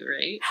recently too,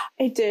 right?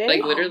 It did?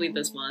 Like literally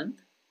this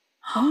month.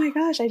 Oh my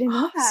gosh, I didn't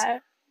know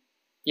that.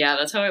 Yeah,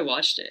 that's how I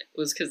watched it.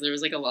 Was because there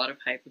was like a lot of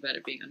hype about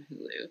it being on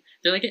Hulu.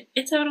 They're like,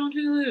 it's out on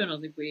Hulu, and I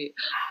was like, wait,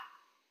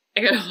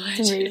 I gotta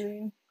watch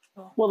it.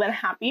 Well then,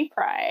 happy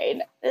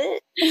Pride.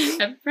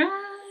 Happy Pride.